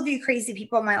all of you crazy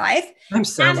people in my life. I'm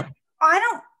so lucky. I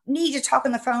don't need to talk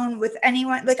on the phone with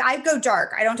anyone. Like, I go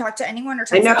dark. I don't talk to anyone or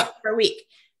text for a week.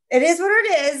 It is what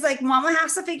it is. Like, mama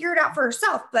has to figure it out for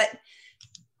herself. But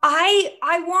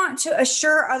I want to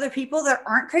assure other people that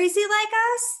aren't crazy like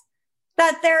us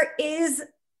that there is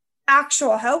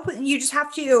actual hope. You just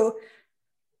have to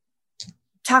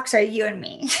talk to you and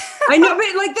me. I know, but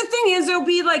like the thing is, it'll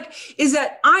be like, is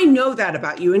that I know that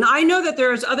about you. And I know that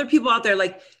there's other people out there.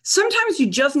 Like, sometimes you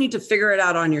just need to figure it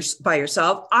out by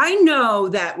yourself. I know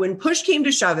that when push came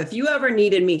to shove, if you ever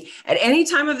needed me at any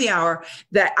time of the hour,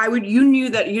 that I would,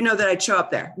 that I'd show up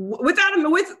there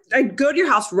I'd go to your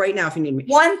house right now if you need me.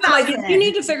 1,000. Like, if you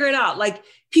need to figure it out, like,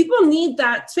 people need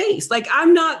that space. Like,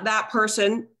 I'm not that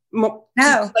person. No,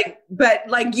 but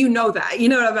that, you know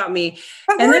about me.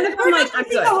 But and then if I'm like, I'm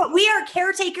good. We are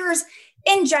caretakers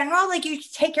in general. Like, you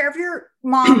take care of your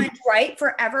mom and right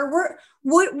forever.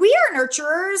 We are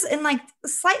nurturers in like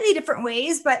slightly different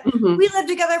ways, but we lived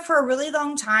together for a really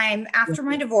long time after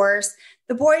my divorce.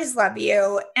 The boys love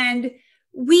you. And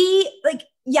we like,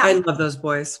 I love those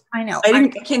boys. I know. I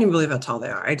can't even believe how tall they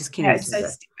are. I just can't. It's so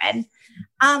stupid.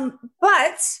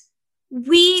 But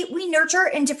we nurture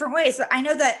in different ways. But I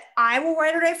know that I will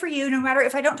ride or die for you, no matter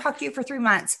if I don't talk to you for 3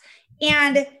 months.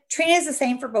 And Trina is the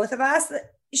same for both of us. Her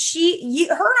and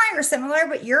I are similar,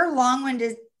 but you're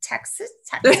long-winded. Texas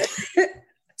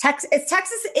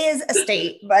is a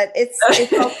state, but it's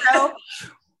also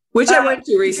which I went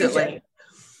to recently.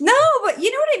 No, but you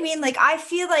know what I mean? Like, I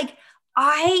feel like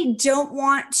I don't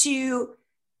want to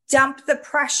dump the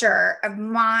pressure of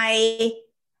I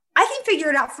can figure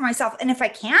it out for myself. And if I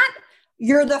can't,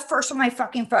 you're the first on my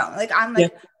fucking phone. Like, I'm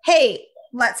like, hey,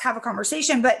 let's have a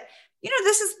conversation. But,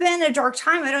 this has been a dark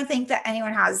time. I don't think that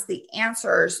anyone has the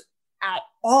answers at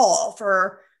all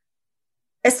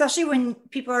especially when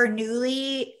people are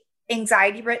newly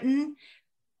anxiety written,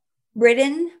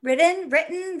 whatever.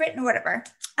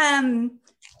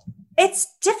 It's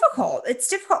difficult.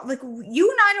 Like, you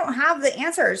and I don't have the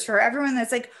answers for everyone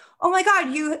that's like, oh my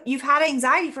God, you've had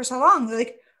anxiety for so long. They're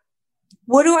like,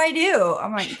 what do I do?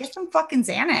 I'm like, get some fucking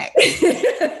Xanax.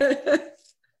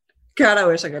 God, I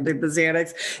wish I could do the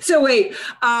Xanax. So wait,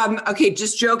 okay,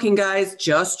 just joking, guys.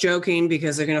 Just joking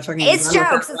because they're gonna fucking. It's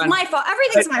jokes. It's my fault.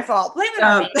 Everything's my fault. Blame it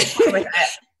on me.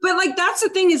 But like, that's the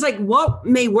thing is like, what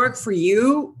may work for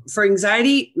you for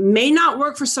anxiety may not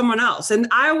work for someone else. And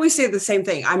I always say the same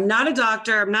thing. I'm not a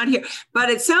doctor. I'm not here,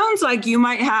 but it sounds like you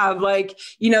might have like,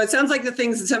 it sounds like the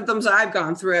symptoms I've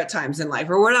gone through at times in life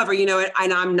or whatever,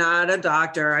 and I'm not a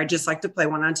doctor. I just like to play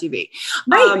one on TV.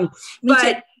 Right.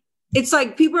 But it's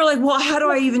like, people are like, well, how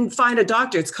do I even find a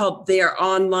doctor? It's called, they are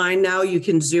online now. You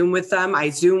can Zoom with them.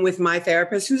 I Zoom with my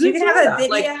therapist who's you can have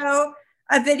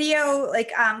a video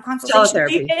consultation.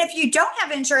 And if you don't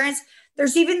have insurance,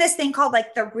 there's even this thing called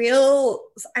like the real,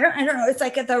 I don't know. It's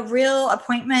like the real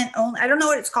appointment only. I don't know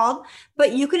what it's called,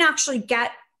 but you can actually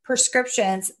get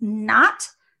prescriptions, not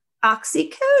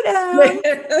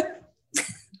oxycodone.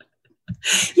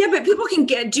 Yeah, but people can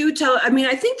I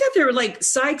think that there are like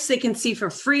sites they can see for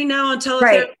free now on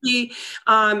teletherapy,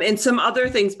 and some other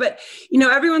things. But,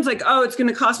 everyone's like, oh, it's going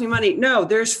to cost me money. No,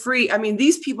 there's free. I mean,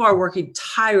 these people are working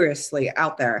tirelessly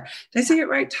out there. Did I say it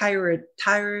right? Tired.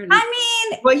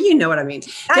 Well, you know what I mean.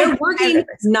 They're working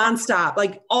nonstop,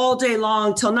 like all day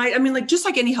long till night. I mean, like just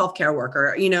like any healthcare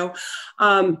worker,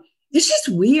 it's just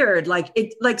weird. Like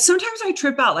sometimes I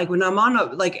trip out, like when I'm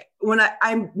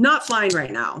I'm not flying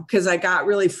right now because I got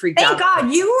really freaked out. Thank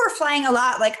God you were flying a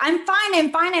lot. Like, I'm fine.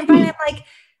 I'm like,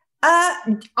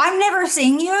 I'm never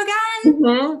seeing you again.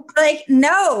 Mm-hmm. Like,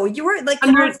 no, you were like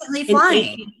constantly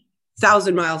flying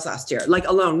 1,000 miles last year, like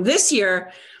alone. This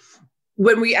year,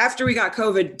 after we got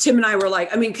COVID, Tim and I were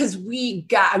like, because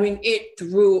it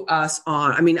threw us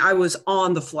on. I was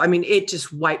on the floor. It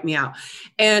just wiped me out.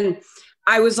 And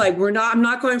I was like, I'm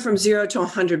not going from 0 to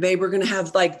 100, babe. We're going to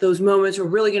have like those moments. We're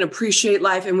really going to appreciate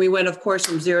life. And we went, of course,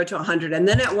 from 0 to 100. And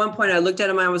then at one point I looked at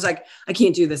him and I was like, I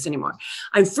can't do this anymore.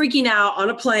 I'm freaking out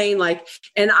on a plane,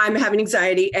 and I'm having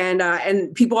anxiety,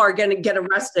 and people are going to get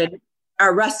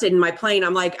arrested in my plane.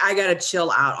 I'm like, I got to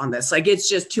chill out on this. Like, it's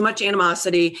just too much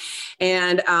animosity.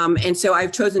 And so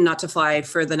I've chosen not to fly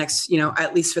for the next,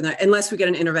 at least unless we get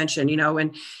an intervention,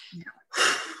 and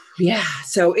yeah,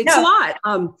 so it's a lot.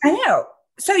 I know.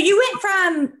 So you went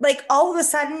from like all of a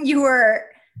sudden you were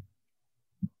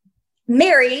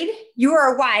married, you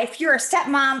were a wife, you're a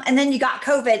stepmom, and then you got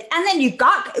COVID, and then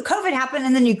COVID happened,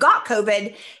 and then you got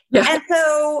COVID. Yeah. And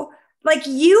so like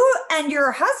you and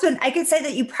your husband, I could say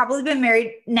that you've probably been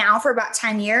married now for about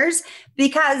 10 years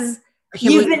because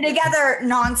you've been together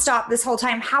nonstop this whole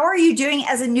time. How are you doing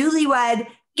as a newlywed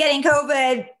getting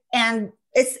COVID? And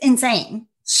it's insane.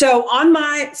 So on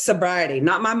my sobriety,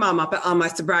 not my mama, but on my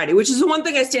sobriety, which is the one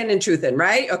thing I stand in truth in,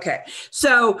 right? Okay.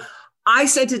 So I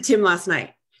said to Tim last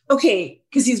night, okay,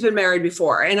 because he's been married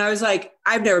before. And I was like,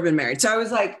 I've never been married. So I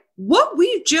was like, what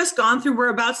we've just gone through, we're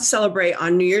about to celebrate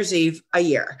on New Year's Eve a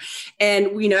year. And,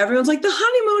 everyone's like, the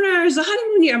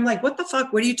honeymoon year. I'm like, what the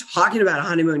fuck? What are you talking about, a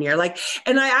honeymoon year? Like,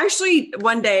 and I actually,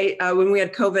 one day when we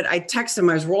had COVID, I texted him,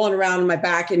 I was rolling around on my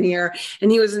back in here and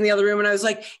he was in the other room. And I was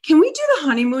like, can we do the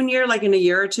honeymoon year, like in a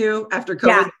year or two after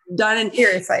COVID done? And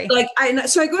seriously,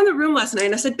 so I go in the room last night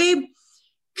and I said, babe,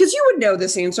 because you would know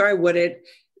this answer, I wouldn't.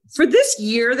 For this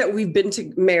year that we've been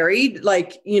married,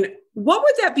 what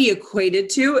would that be equated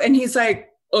to? And he's like,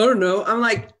 I don't know. I'm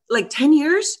like 10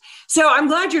 years. So I'm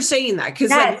glad you're saying that. Cause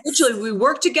literally we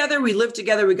worked together, we lived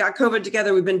together, we got COVID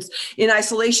together, we've been in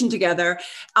isolation together.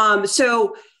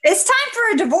 So it's time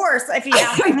for a divorce. If you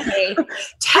ask me,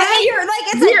 10 years.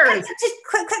 Like, just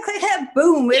click,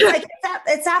 boom. It's like,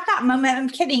 it's at that moment. I'm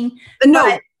kidding.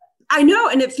 No, I know.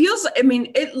 And it feels,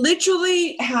 it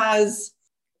literally has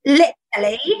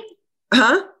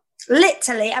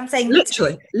Literally, I'm saying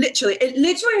literally. It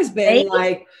literally has been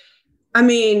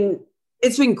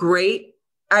it's been great.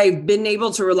 I've been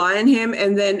able to rely on him.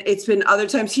 And then it's been other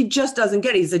times he just doesn't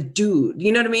get it. He's a dude.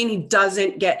 You know what I mean? He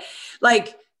doesn't get I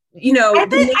live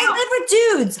with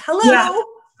dudes. Hello. Yeah.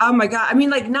 Oh my God.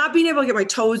 Not being able to get my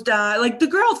toes done, like the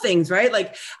girl things, right?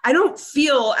 Like I don't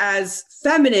feel as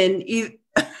feminine.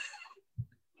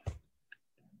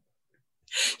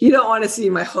 You don't want to see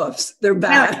my hoofs. They're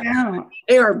bad. No.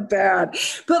 They are bad.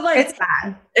 But it's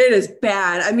bad. It is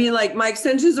bad. My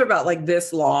extensions are about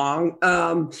this long.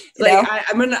 I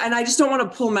just don't want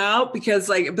to pull them out because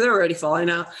they're already falling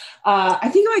out. I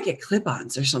think I might get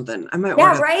clip-ons or something. I might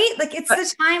want to. Right? It's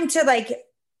the time to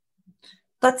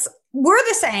we're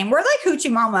the same. We're like hoochie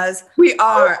mamas. We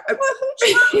are.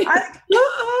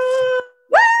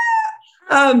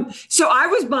 So I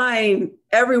was buying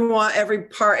every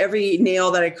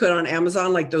nail that I could on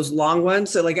Amazon, like those long ones.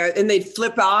 So and they'd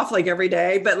flip off every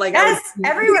day, but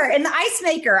everywhere in the ice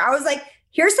maker. I was like,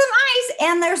 here's some ice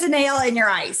and there's a nail in your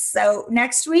ice. So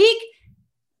next week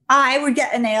I would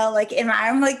get a nail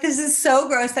I'm like, this is so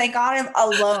gross. Thank God I'm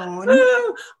alone.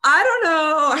 I don't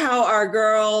know how our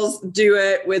girls do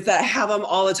it with that, have them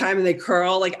all the time and they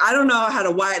curl. I don't know how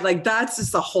to wipe. That's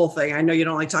just the whole thing. I know you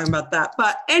don't like talking about that,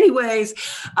 but anyways.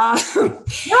 No,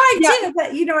 I do,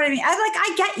 but you know what I mean?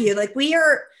 I get you. We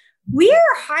are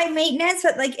high maintenance,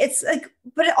 but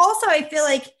but also I feel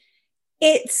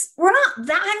we're not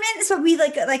that high maintenance, but we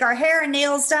like our hair and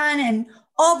nails done and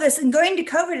all this, and going to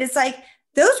COVID, it's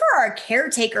those were our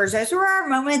caretakers. Those were our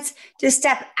moments to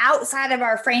step outside of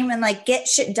our frame and get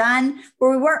shit done,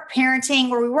 where we weren't parenting,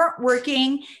 where we weren't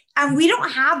working. And we don't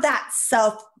have that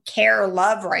care or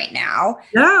love right now.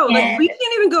 No, like we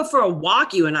can't even go for a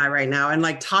walk, you and I right now, and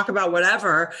like talk about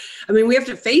whatever. I mean, we have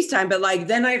to FaceTime, but like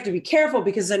then I have to be careful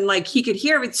because then like he could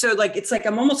hear it. So like it's like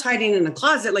I'm almost hiding in the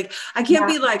closet. Like I can't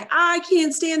be like, I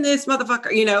can't stand this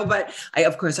motherfucker, you know, but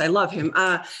of course I love him.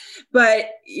 But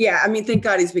yeah, I mean, thank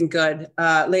God he's been good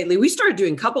lately. We started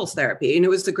doing couples therapy and it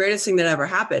was the greatest thing that ever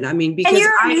happened. I mean, because and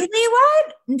you're a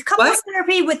newlywed? Couples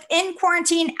therapy within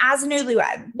quarantine as a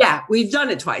newlywed. Yeah, we've done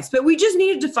it twice, but we just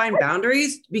needed to find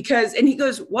boundaries because, and he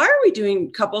goes, why are we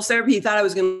doing couples therapy? He thought I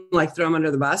was going to like throw him under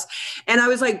the bus. And I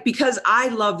was like, because I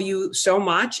love you so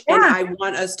much and I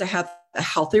want us to have a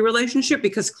healthy relationship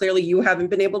because clearly you haven't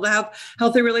been able to have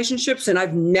healthy relationships and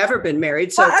I've never been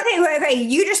married. So okay.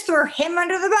 You just threw him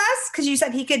under the bus because you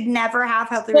said he could never have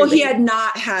healthy relationships. Well, he had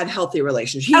not had healthy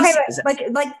relationships. Come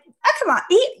on.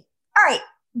 All right,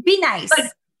 be nice.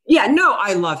 Yeah, no,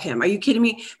 I love him. Are you kidding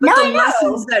me? But the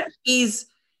lessons that he's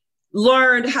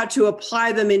learned how to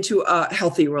apply them into a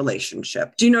healthy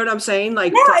relationship. Do you know what I'm saying?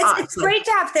 Like, it's great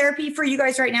to have therapy for you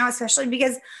guys right now, especially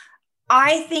because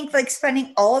I think like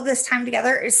spending all of this time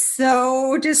together is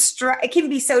so it can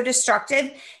be so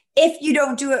destructive if you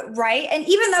don't do it right. And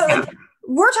even though like,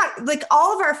 we're talking, like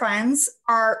all of our friends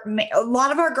a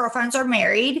lot of our girlfriends are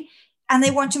married and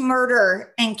they want to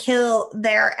murder and kill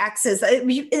their exes. In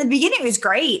the beginning, it was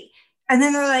great. And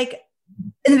then they're like,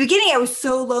 in the beginning, I was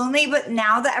so lonely, but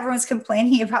now that everyone's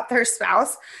complaining about their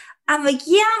spouse, I'm like,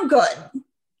 yeah, I'm good.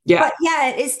 Yeah. But yeah,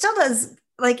 it still does.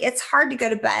 Like, it's hard to go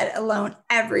to bed alone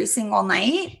every single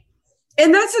night.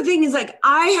 And that's the thing is like,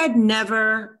 I've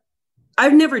never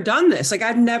done this. Like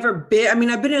I've never been, I mean,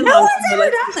 I've been in no one's ever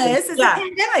done this. It's a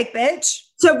pandemic, bitch.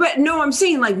 So, but no, I'm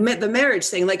saying like the marriage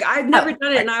thing, like I've never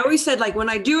done it. And I always said like, when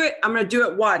I do it, I'm going to do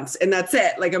it once and that's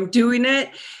it. Like I'm doing it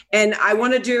and I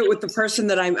want to do it with the person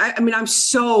that I'm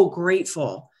so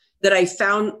grateful that I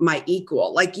found my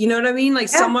equal, like, you know what I mean? Like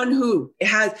someone who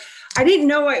I didn't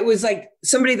know it was like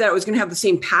somebody that was going to have the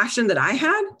same passion that I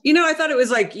had. You know, I thought it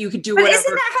was like, you could do whatever.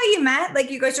 Isn't that how you met?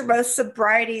 Like you guys are both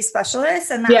sobriety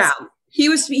specialists and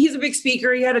he's a big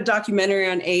speaker. He had a documentary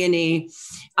on A&E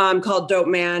called Dope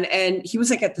Man. And he was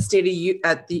like at the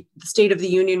State of the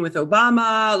Union with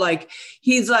Obama. Like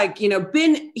he's like, you know,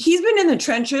 he's been in the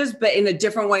trenches, but in a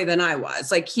different way than I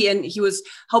was. Like he was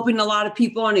helping a lot of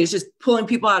people and he's just pulling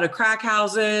people out of crack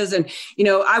houses. And, you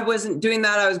know, I wasn't doing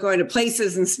that. I was going to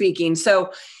places and speaking.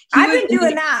 So I've been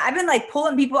doing that. I've been like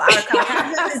pulling people out of crack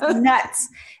houses. It's nuts.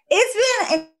 It's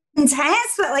been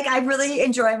intense, but like, I really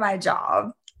enjoy my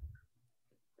job.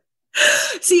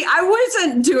 See, I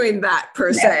wasn't doing that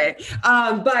per se,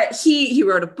 but he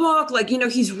wrote a book. Like, you know,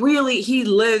 he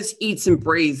lives, eats, and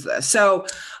breathes this. So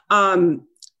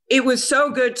it was so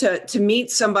good to meet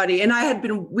somebody. And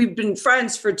we've been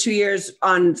friends for 2 years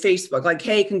on Facebook. Like,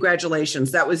 hey,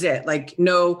 congratulations. That was it. Like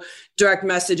no direct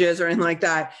messages or anything like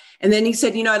that. And then he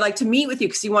said, you know, I'd like to meet with you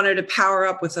because he wanted to power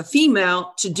up with a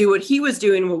female to do what he was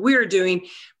doing, what we were doing.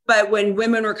 But when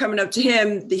women were coming up to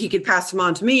him, he could pass them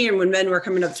on to me. And when men were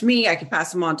coming up to me, I could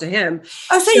pass them on to him.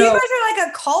 Oh, so you guys are like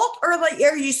a cult or like,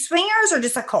 are you swingers or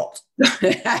just a cult?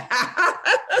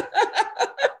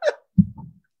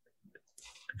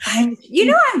 I'm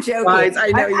joking. Guys,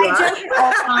 I know you are. I joke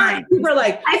all the time. People are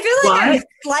like, I feel like I'm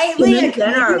slightly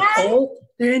then are a cult.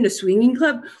 They're in a swinging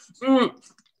club.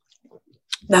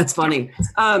 That's funny.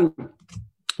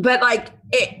 But like,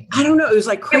 I don't know. It was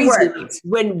like crazy.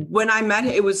 When I met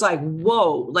him, it was like,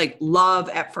 whoa, like love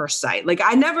at first sight. Like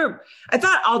I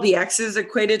thought all the exes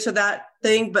equated to that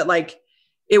thing, but like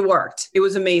it worked. It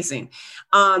was amazing.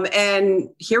 And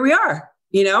here we are,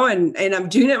 you know, and I'm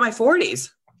doing it in my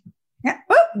 40s. Yeah.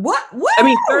 What? I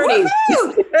mean, 30s.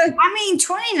 I mean,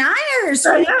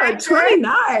 29ers.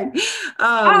 29.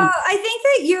 I think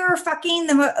that you're fucking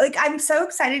like, I'm so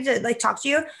excited to like talk to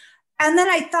you. And then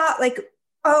I thought like,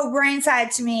 oh, Brian said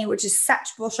to me, which is such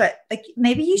bullshit. Like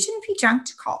maybe you shouldn't be drunk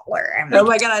to call her. Oh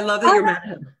my God. I love that you're mad at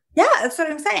him. Yeah, that's what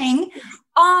I'm saying.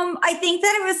 I think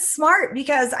that it was smart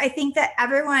because I think that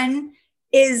everyone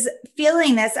is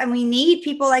feeling this and we need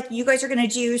people like you guys are going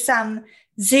to do some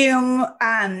Zoom,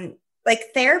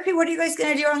 like therapy. What are you guys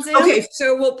going to do on Zoom? Okay.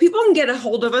 So, people can get a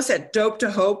hold of us at Dope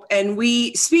to Hope and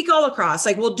we speak all across,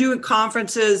 like we'll do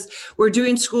conferences, we're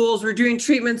doing schools, we're doing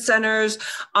treatment centers,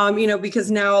 you know, because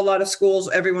now a lot of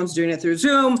schools, everyone's doing it through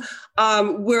Zoom.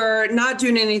 We're not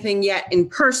doing anything yet in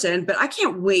person, but I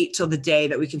can't wait till the day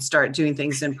that we can start doing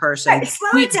things in person. Right,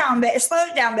 slow it down,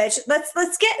 bitch.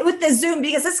 Let's get with the Zoom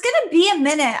because it's going to be a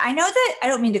minute. I know that I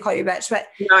don't mean to call you bitch, but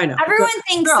no, I know. Everyone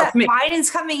thinks that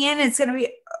Biden's coming in and it's going to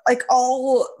be like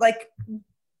all like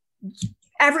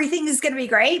everything is going to be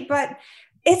great, but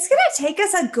it's going to take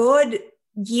us a good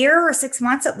year or 6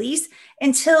 months at least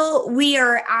until we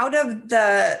are out of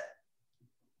the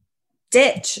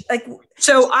ditch. Like,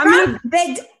 so I'm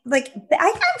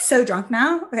so drunk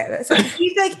now. Okay, so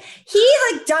he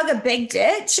dug a big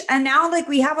ditch, and now like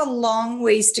we have a long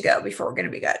ways to go before we're gonna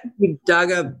be good. We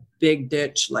dug a big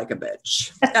ditch like a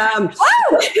bitch.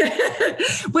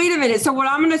 Wait a minute. So what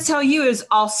I'm going to tell you is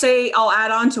I'll add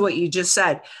on to what you just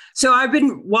said. So I've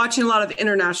been watching a lot of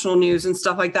international news and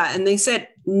stuff like that, and they said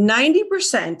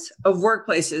 90% of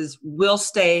workplaces will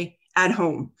stay at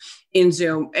home in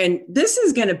Zoom, and this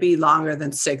is going to be longer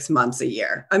than 6 months, a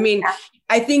year. I mean,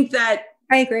 I think that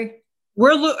I agree.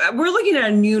 We're looking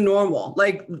at a new normal,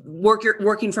 like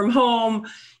working from home,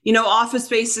 office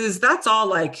spaces. That's all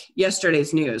like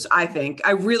yesterday's news. I think.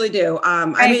 I really do. I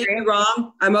may be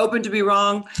wrong. I'm open to be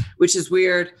wrong, which is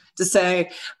weird to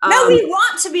say. No, we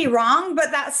want to be wrong,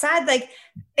 but that said, like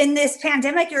in this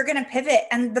pandemic, you're going to pivot,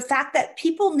 and the fact that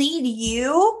people need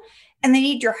you and they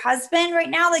need your husband right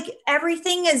now, like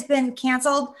everything has been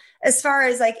canceled as far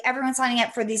as like everyone signing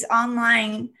up for these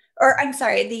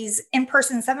these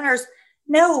in-person seminars.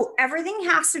 No, everything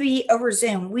has to be over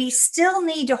Zoom. We still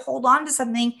need to hold on to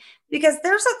something because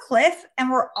there's a cliff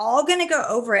and we're all going to go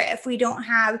over it if we don't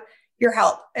have your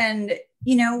help. And,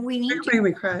 we need to. Make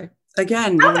me cry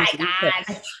again. Oh my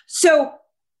God. So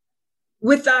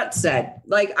with that said,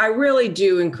 like, I really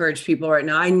do encourage people right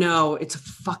now. I know it's a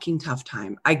fucking tough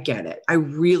time. I get it. I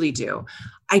really do.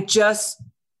 I just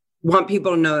want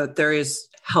people to know that there is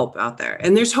help out there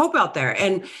and there's hope out there.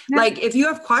 And like, if you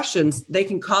have questions, they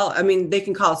can call. I mean, they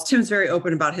can call us. Tim's very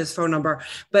open about his phone number,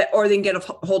 or they can get a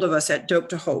hold of us at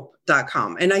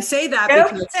dopetohope.com. And I say that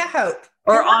because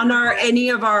or on any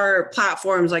of our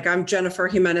platforms. Like I'm Jennifer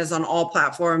Gimenez on all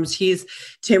platforms. He's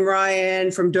Tim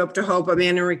Ryan from Dope to Hope. I'm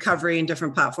in recovery in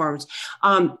different platforms.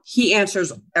 He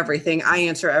answers everything. I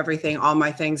answer everything, all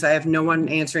my things. I have no one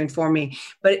answering for me,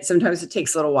 but sometimes it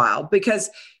takes a little while because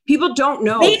people don't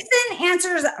know. Mason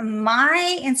answers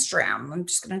my Instagram. I'm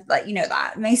just going to let you know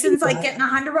that Mason's like getting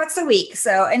 $100 a week.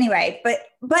 So anyway, but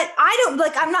I don't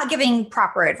I'm not giving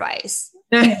proper advice.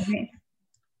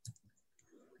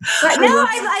 But no,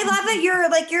 I love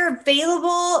that you're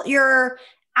available. You're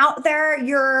out there.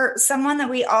 You're someone that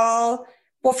we all,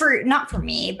 not for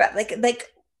me, but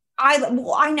I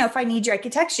know if I need you, I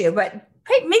could text you, but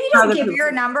maybe don't give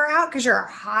your number out because you're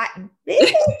a hot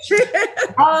bitch.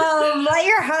 Let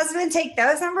your husband take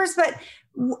those numbers. But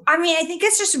I mean, I think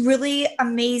it's just really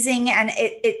amazing. And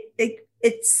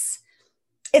it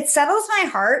settles my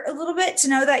heart a little bit to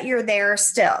know that you're there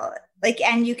still.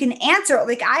 And you can answer,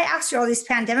 I asked you all these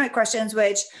pandemic questions,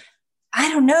 which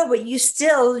I don't know, but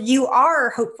you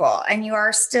are hopeful and you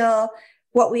are still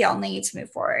what we all need to move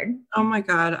forward. Oh my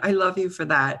God. I love you for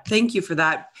that. Thank you for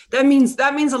that. That means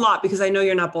a lot because I know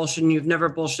you're not bullshitting. You've never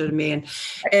bullshitted me.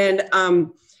 And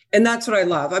that's what I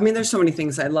love. I mean, there's so many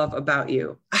things I love about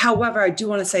you. However, I do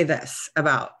want to say this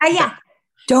about,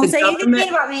 don't say anything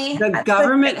about me. The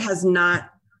government has not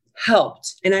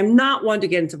helped. And I'm not one to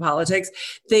get into politics.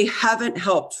 They haven't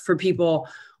helped for people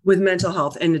with mental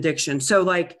health and addiction. So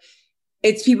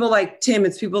it's people like Tim,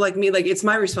 it's people like me, it's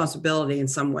my responsibility in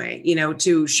some way,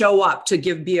 to show up, to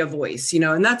be a voice,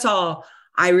 and that's all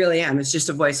I really am. It's just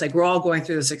a voice. We're all going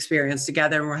through this experience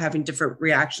together and we're having different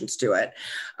reactions to it.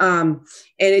 And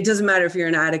it doesn't matter if you're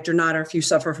an addict or not, or if you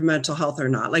suffer from mental health or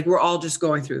not, we're all just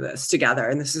going through this together.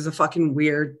 And this is a fucking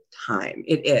weird time.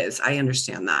 It is. I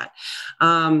understand that.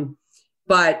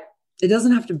 But it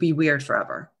doesn't have to be weird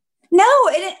forever. No.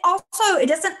 And it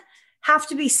doesn't have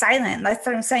to be silent. That's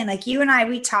what I'm saying. You and I,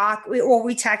 we talk,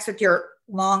 we text with your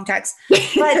long text,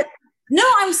 but no,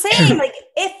 I'm saying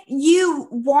if you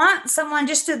want someone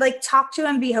just to talk to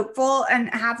and be hopeful and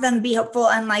have them be hopeful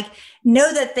and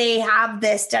know that they have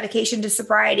this dedication to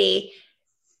sobriety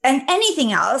and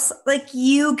anything else,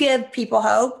 you give people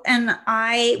hope. And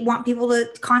I want people to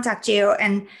contact you.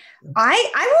 And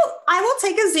I will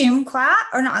take a Zoom class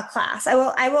or not a class.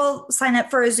 I will sign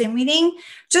up for a Zoom meeting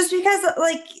just because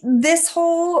this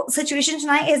whole situation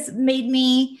tonight has made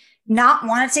me not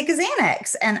want to take a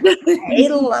Xanax. And I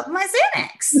love my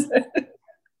Xanax.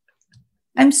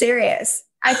 I'm serious.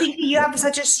 I think you have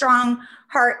such a strong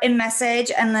heart and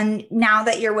message. And then now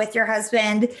that you're with your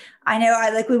husband, I know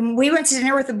when we went to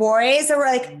dinner with the boys, they were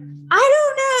I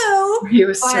don't know.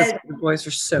 The boys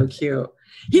were so cute.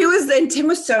 And Tim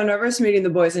was so nervous meeting the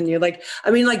boys and you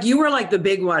you were the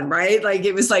big one, right?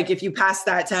 It was if you pass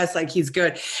that test, he's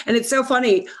good. And it's so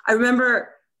funny. I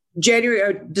remember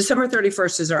December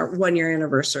 31st is our 1-year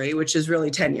anniversary, which is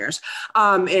really 10 years,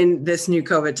 in this new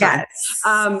COVID time.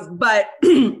 Yes. But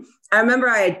I remember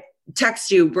I had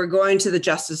text you, we're going to the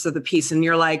justice of the peace. And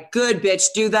you're like, good, bitch,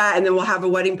 do that. And then we'll have a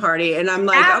wedding party. And I'm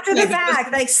like, after okay, the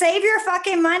fact, like save your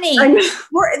fucking money.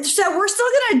 We're still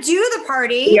going to do the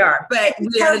party. We are, but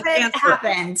we had a COVID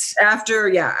happened.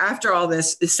 After all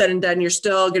this is said and done, you're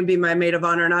still going to be my maid of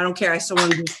honor. And I don't care. I still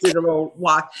want to do the little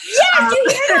walk. Yes, you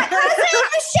hear that?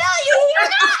 Michelle, you hear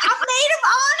that? A maid of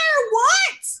honor.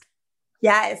 What?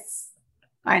 Yes.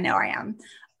 I know I am.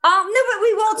 No, but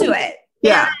we will do it.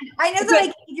 Yeah. And I know that I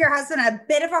gave your husband a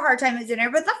bit of a hard time at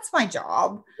dinner, but that's my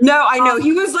job. No, I know.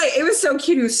 He was like, it was so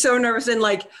cute. He was so nervous and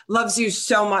like loves you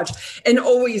so much and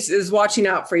always is watching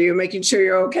out for you, making sure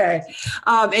you're okay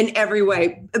in every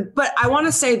way. But I want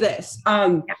to say this.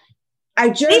 I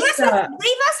just leave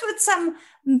us with some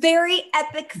very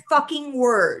epic fucking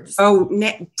words. Oh,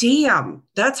 damn.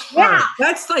 That's hard. Yeah.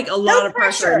 That's like a lot of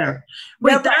pressure. No.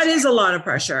 Wait, that is a lot of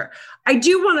pressure. I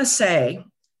do want to say,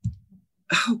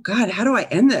 oh God, how do I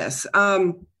end this?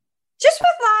 Just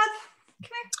with love.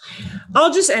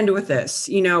 I'll just end with this.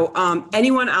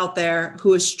 Anyone out there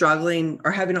who is struggling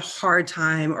or having a hard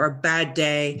time or a bad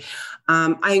day,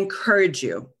 I encourage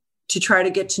you to try to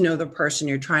get to know the person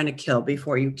you're trying to kill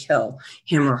before you kill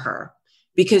him or her,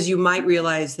 because you might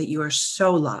realize that you are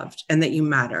so loved and that you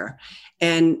matter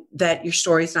and that your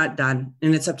story is not done.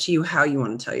 And it's up to you how you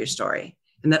want to tell your story.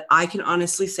 And that I can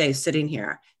honestly say, sitting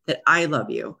here, that I love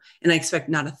you and I expect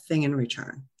not a thing in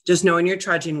return. Just knowing you're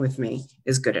trudging with me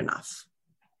is good enough.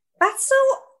 That's so,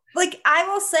 I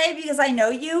will say, because I know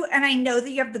you and I know that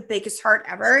you have the biggest heart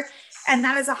ever. And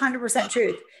that is 100%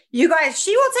 truth. You guys,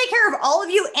 she will take care of all of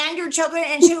you and your children,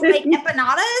 and she will make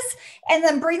empanadas and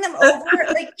then bring them over.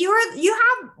 You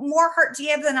have more heart to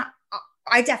give than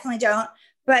I definitely don't.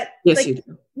 But yes, you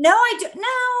do. No, I do. No.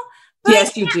 But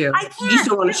yes, you do. I can't. You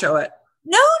still want to show it.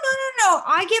 No.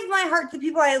 I give my heart to the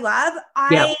people I love.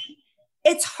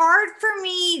 It's hard for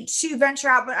me to venture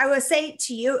out, but I would say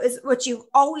to you is what you've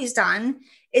always done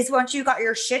is once you got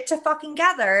your shit to fucking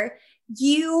gather,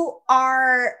 you're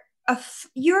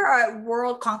a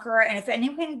world conqueror. And if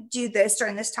anyone can do this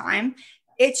during this time,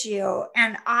 it's you.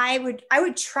 And I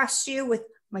would trust you with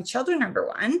my children, number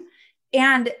one,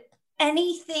 and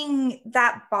anything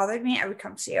that bothered me, I would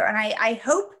come to you. And I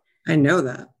hope. I know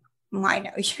that. I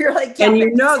know you're like, and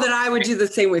you know that I would do the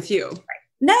same with you. Right.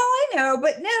 No, I know,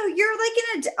 but no, you're like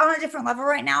on a different level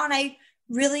right now. And I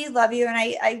really love you. And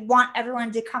I want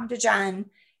everyone to come to Jen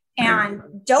and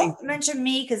don't mention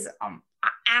me because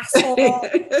asshole.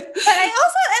 But I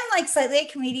also am slightly a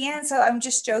comedian. So I'm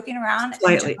just joking around.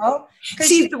 Slightly. Because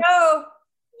you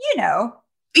know.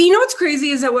 You know, what's crazy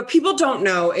is that what people don't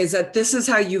know is that this is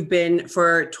how you've been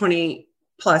for 20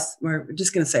 plus, we're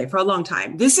just going to say for a long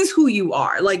time. This is who you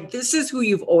are. This is who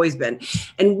you've always been.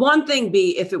 And one thing,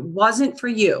 B, if it wasn't for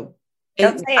you,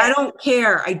 and I don't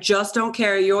care. I just don't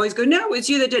care. You always go, no, it's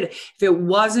you that did it. If it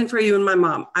wasn't for you and my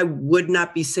mom, I would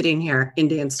not be sitting here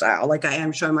Indian style like I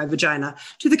am showing my vagina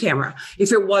to the camera.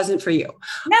 If it wasn't for you.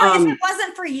 No, if it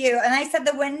wasn't for you. And I said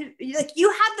when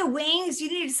you had the wings, you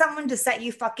needed someone to set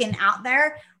you fucking out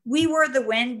there. We were the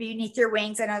wind beneath your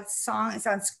wings. I know the song, it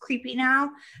sounds creepy now,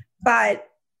 but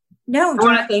no. I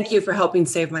want to thank you for helping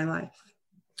save my life.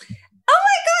 Oh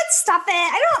my God, stop it.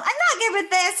 I'm not good with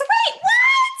this. Wait, what?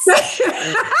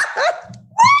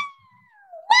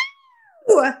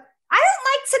 What? I don't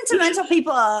like sentimental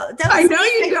people. I know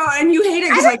you don't, and you hate it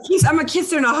because I'm a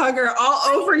kisser and a hugger all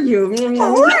over you.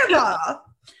 Horrible.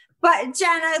 But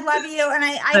Jen, I love you, and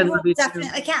I will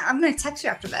definitely. I can't. I'm going to text you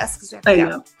after this because we have to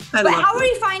go. But how would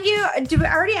we find you? Do we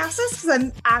already ask this? Because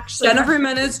I'm actually Jennifer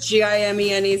Gimenez,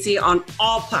 Gimenez on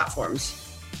all platforms.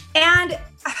 And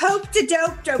hope to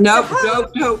dope. Nope,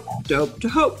 dope to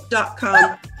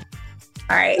hope.com.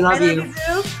 All right. I love you.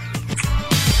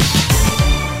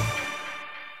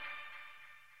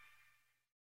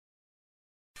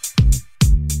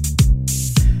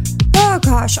 Oh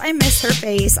gosh, I miss her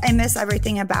face. I miss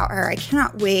everything about her. I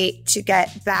cannot wait to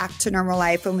get back to normal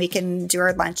life when we can do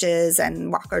our lunches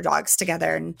and walk our dogs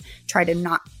together and try to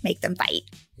not make them fight.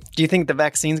 Do you think the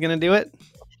vaccine's going to do it?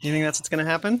 Do you think that's what's going to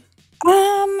happen?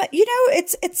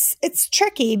 It's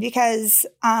tricky because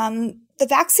the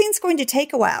vaccine's going to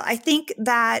take a while. I think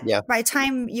that by the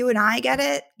time you and I get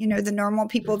it, the normal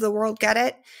people of the world get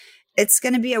it, it's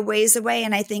going to be a ways away.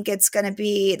 And I think it's going to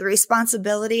be the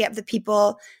responsibility of the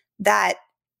people that,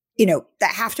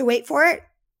 that have to wait for it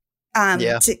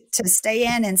to stay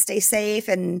in and stay safe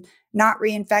and not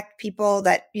reinfect people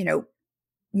that,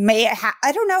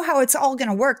 I don't know how it's all going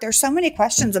to work. There's so many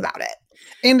questions about it.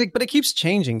 But it keeps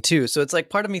changing too. So it's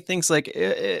part of me thinks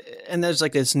and there's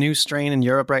this new strain in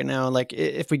Europe right now.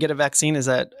 If we get a vaccine, is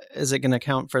it going to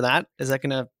count for that? Is that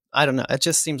going to, I don't know. It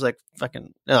just seems like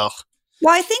fucking,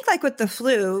 Well, I think like with the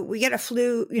flu, we get a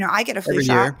flu, I get a flu Every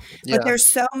shot, year. Yeah. but there's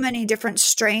so many different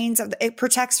strains it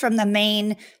protects from the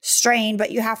main strain,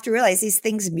 but you have to realize these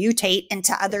things mutate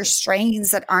into other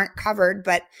strains that aren't covered,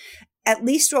 but at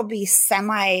least we'll be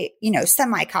semi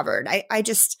covered.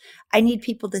 I need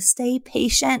people to stay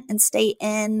patient and stay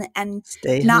in and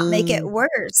not make it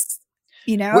worse.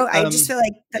 I just feel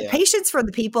like the patience for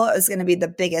the people is going to be the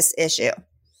biggest issue.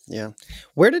 Yeah.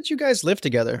 Where did you guys live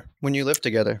together when you lived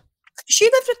together? She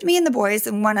lived with me and the boys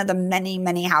in one of the many,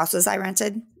 many houses I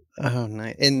rented. Oh,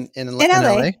 nice. In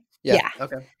LA? Yeah.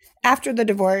 Okay. After the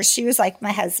divorce, she was like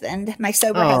my husband, my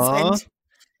sober husband.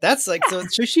 That's like, so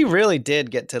she really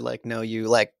did get to like know you,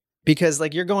 like, because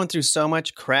like you're going through so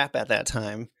much crap at that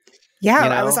time. Yeah,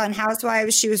 I was on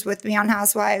Housewives. She was with me on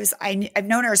Housewives. I've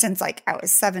known her since like I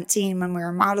was 17 when we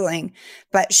were modeling,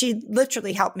 but she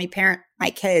literally helped me parent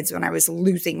my kids when I was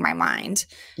losing my mind.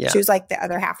 Yeah. She was like the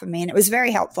other half of me. And it was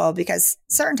very helpful because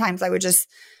certain times I would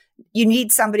you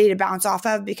need somebody to bounce off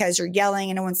of because you're yelling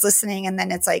and no one's listening. And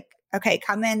then it's like, okay,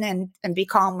 come in and be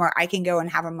calm where I can go and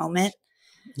have a moment.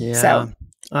 Yeah. So,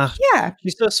 yeah.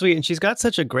 She's so sweet. And she's got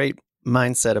such a great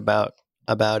mindset about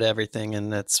everything,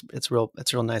 and it's real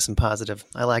nice and positive.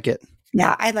 I like it.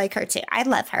 Yeah, I like her too. I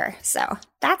love her. So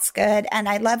that's good. And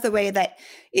I love the way that,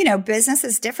 business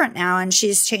is different now, and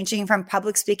she's changing from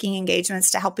public speaking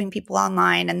engagements to helping people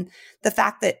online, and the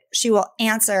fact that she will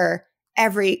answer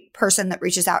every person that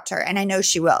reaches out to her. And I know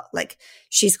she will. Like,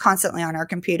 she's constantly on her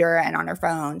computer and on her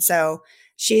phone. So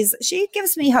she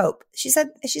gives me hope. She's a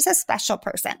special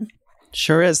person.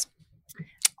 Sure is.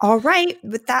 All right.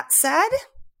 With that said,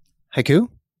 haiku?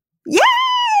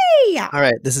 Yay! All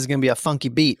right. This is going to be a funky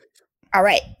beat. All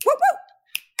right. Woo, woo.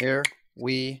 Here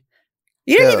we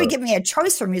You didn't even give me a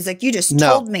choice for music. You just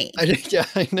told me. I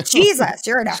know. Jesus,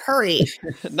 you're in a hurry.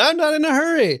 No, I'm not in a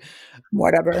hurry.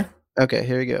 Whatever. Okay,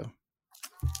 here we go.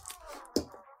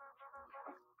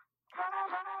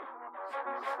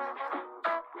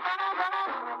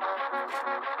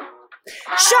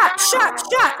 Shots.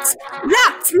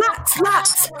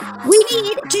 Lots. We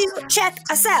need to check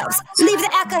ourselves. Leave the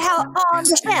alcohol on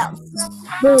the shelf.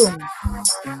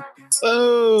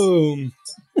 Boom.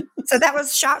 So that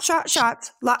was shots.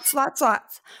 Lots.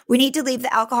 We need to leave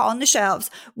the alcohol on the shelves.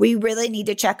 We really need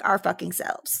to check our fucking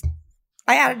selves.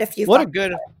 I added a few. What a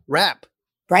good rap.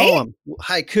 Right? Poem.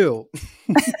 Haiku.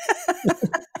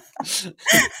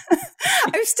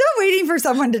 I'm still waiting for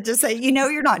someone to just say,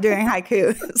 you're not doing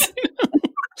haikus.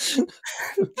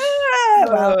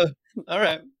 Well, all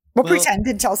right. We'll pretend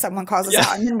until someone calls us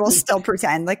out, and then we'll still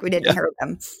pretend like we didn't hear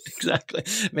them. Exactly.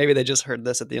 Maybe they just heard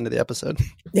this at the end of the episode.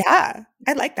 Yeah.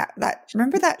 I like that.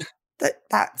 Remember that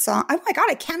song? Oh my God,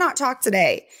 I cannot talk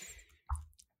today.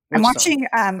 I'm watching,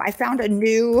 I found I'm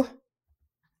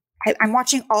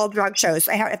watching all drug shows.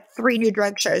 I have 3 new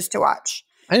drug shows to watch.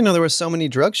 I didn't know there were so many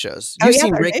drug shows. You've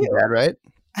seen Breaking Bad, right?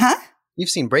 Huh? You've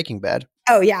seen Breaking Bad.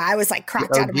 Oh yeah. I was like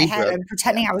cracked out of my head and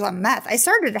pretending I was on meth. I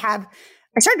started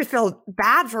to feel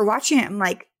bad for watching it. I'm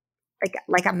like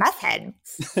a meth head.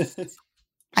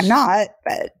 I'm not,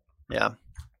 but yeah.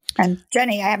 And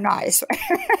Jenny, I am not, I swear.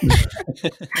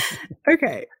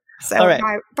 Okay. So all right.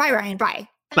 Bye, Ryan. Bye.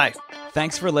 Bye.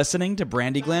 Thanks for listening to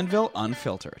Brandy Glanville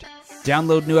Unfiltered.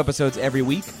 Download new episodes every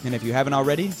week, and if you haven't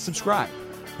already, subscribe.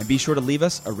 And be sure to leave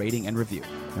us a rating and review.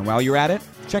 And while you're at it,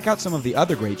 check out some of the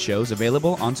other great shows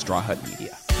available on Straw Hut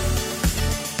Media.